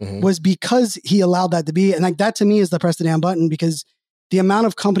 was because he allowed that to be. And like that to me is the press the damn button, because the amount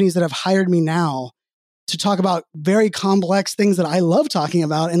of companies that have hired me now to talk about very complex things that I love talking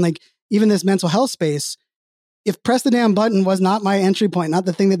about, and like even this mental health space, if press the damn button was not my entry point, not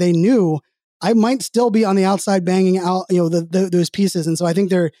the thing that they knew, I might still be on the outside banging out, those pieces. And so I think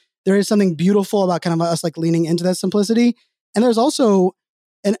there is something beautiful about kind of us like leaning into that simplicity. And there's also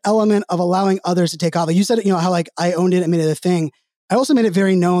an element of allowing others to take off. Like you said, how like I owned it and made it a thing. I also made it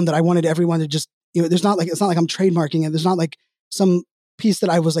very known that I wanted everyone to just, it's not like I'm trademarking it. There's not like some piece that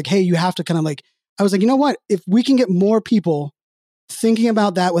I was like, hey, you have to kind of like, I was like, you know what? If we can get more people thinking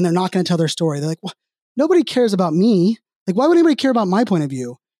about that when they're not going to tell their story, they're like, well, nobody cares about me. Like, why would anybody care about my point of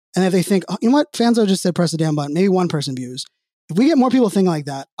view? And if they think, oh, you know what? Fanzo just said press the damn button. Maybe one person views. If we get more people thinking like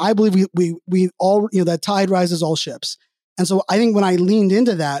that, I believe we all, that tide rises all ships. And so I think when I leaned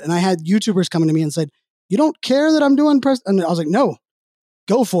into that and I had YouTubers coming to me and said, you don't care that I'm doing press? And I was like, no,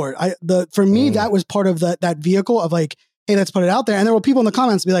 go for it. For me, that was part of that vehicle of like, hey, let's put it out there. And there were people in the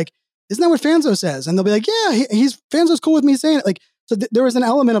comments be like, isn't that what Fanzo says? And they'll be like, yeah, Fanzo's cool with me saying it. Like, so there was an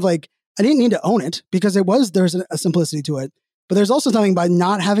element of like, I didn't need to own it because there's a simplicity to it. But there's also something by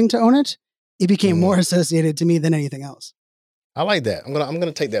not having to own it, it became more associated to me than anything else. I like that. I'm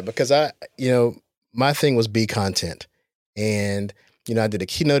gonna take that because my thing was B content. And, I did a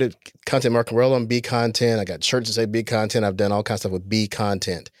keynote at content marketing role on B content. I got shirts that say B content. I've done all kinds of stuff with B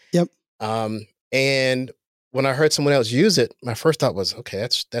content. Yep. And when I heard someone else use it, my first thought was, okay,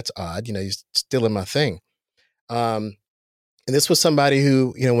 that's odd. You're stealing my thing. And this was somebody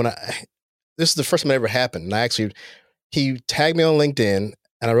who, this is the first time it ever happened. And he tagged me on LinkedIn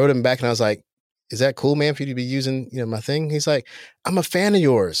and I wrote him back and I was like, is that cool, man, for you to be using, my thing? He's like, I'm a fan of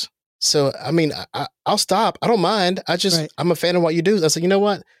yours. So, I mean, I'll stop. I don't mind. I'm a fan of what you do. I said, you know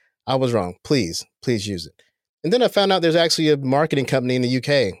what? I was wrong. Please use it. And then I found out there's actually a marketing company in the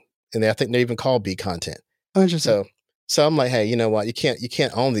UK and I think they're even called B Content. Oh, interesting. So I'm like, hey, you know what? You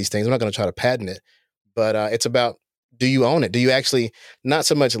can't own these things. I'm not going to try to patent it, but it's about, do you own it? Do you actually not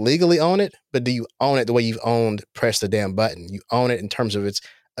so much legally own it, but do you own it the way you've owned press the damn button? You own it in terms of it's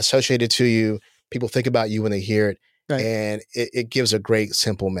associated to you. People think about you when they hear it. Right. And it gives a great,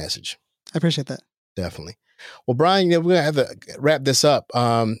 simple message. I appreciate that. Definitely. Well, Brian, we're going to have to wrap this up.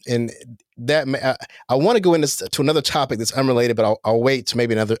 And that I want to go into to another topic that's unrelated, but I'll wait to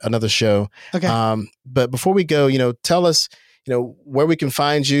maybe another show. Okay. But before we go, tell us, where we can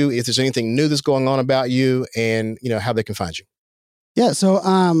find you, if there's anything new that's going on about you, and how they can find you. Yeah. So,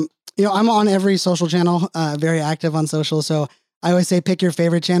 I'm on every social channel, very active on social. So I always say pick your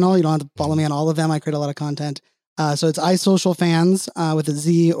favorite channel. You don't have to follow me on all of them. I create a lot of content. So it's iSocialFans with a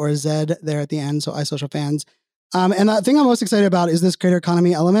Z or a Z there at the end. So iSocialFans. And the thing I'm most excited about is this creator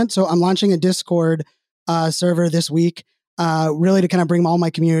economy element. So I'm launching a Discord server this week, really to kind of bring all my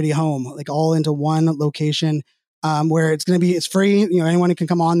community home, like all into one location, where it's free. Anyone can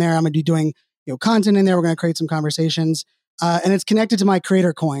come on there. I'm going to be doing content in there. We're going to create some conversations, and it's connected to my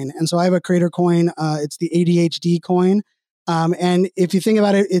creator coin. And so I have a creator coin. It's the ADHD coin. And if you think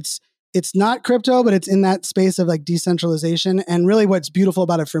about it, it's not crypto, but it's in that space of like decentralization. And really what's beautiful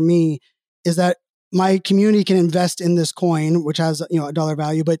about it for me is that my community can invest in this coin, which has, a dollar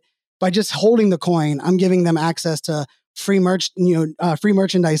value, but by just holding the coin, I'm giving them access to free free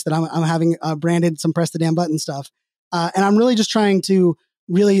merchandise that I'm having branded, some press the damn button stuff. And I'm really just trying to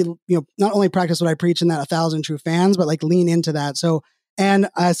really, not only practice what I preach in that 1,000 true fans, but like lean into that. So, and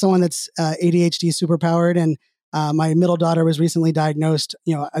as someone that's ADHD superpowered, and my middle daughter was recently diagnosed,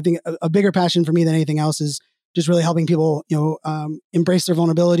 I think a bigger passion for me than anything else is just really helping people, embrace their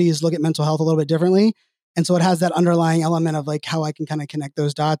vulnerabilities, look at mental health a little bit differently. And so it has that underlying element of like how I can kind of connect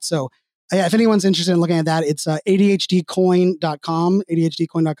those dots. So yeah, if anyone's interested in looking at that, it's ADHDcoin.com,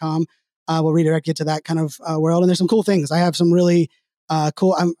 ADHDcoin.com. We'll redirect you to that kind of world. And there's some cool things. I have some really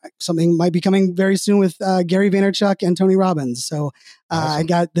cool, something might be coming very soon with Gary Vaynerchuk and Tony Robbins. So awesome. I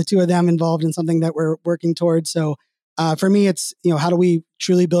got the two of them involved in something that we're working towards. So for me, it's, how do we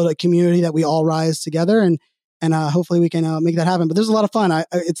truly build a community that we all rise together, and hopefully we can make that happen. But there's a lot of fun.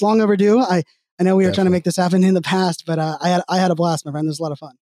 It's long overdue. I know we were trying to make this happen in the past, but I had a blast, my friend. There's a lot of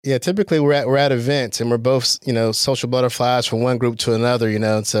fun. Yeah, typically we're at events and we're both, social butterflies from one group to another,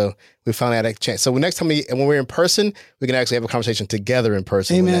 and so we finally had a chance. So next time when we're in person, we can actually have a conversation together in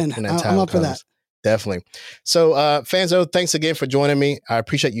person. Amen. When that time I'm up comes. For that. Definitely. So, Fanzo, thanks again for joining me. I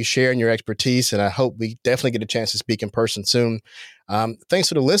appreciate you sharing your expertise, and I hope we definitely get a chance to speak in person soon. Thanks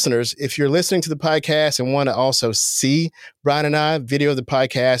to the listeners. If you're listening to the podcast and want to also see Brian and I, video of the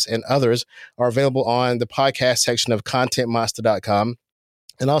podcast and others are available on the podcast section of contentmonster.com.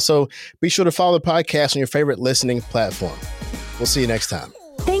 And also be sure to follow the podcast on your favorite listening platform. We'll see you next time.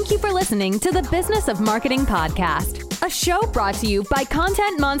 Thank listening to the Business of Marketing podcast, a show brought to you by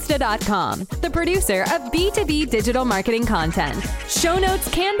ContentMonster.com, the producer of B2B digital marketing content. Show notes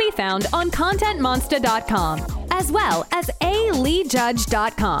can be found on ContentMonster.com, as well as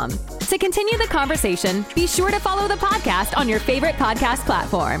aleejudge.com. To continue the conversation, be sure to follow the podcast on your favorite podcast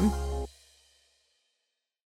platform.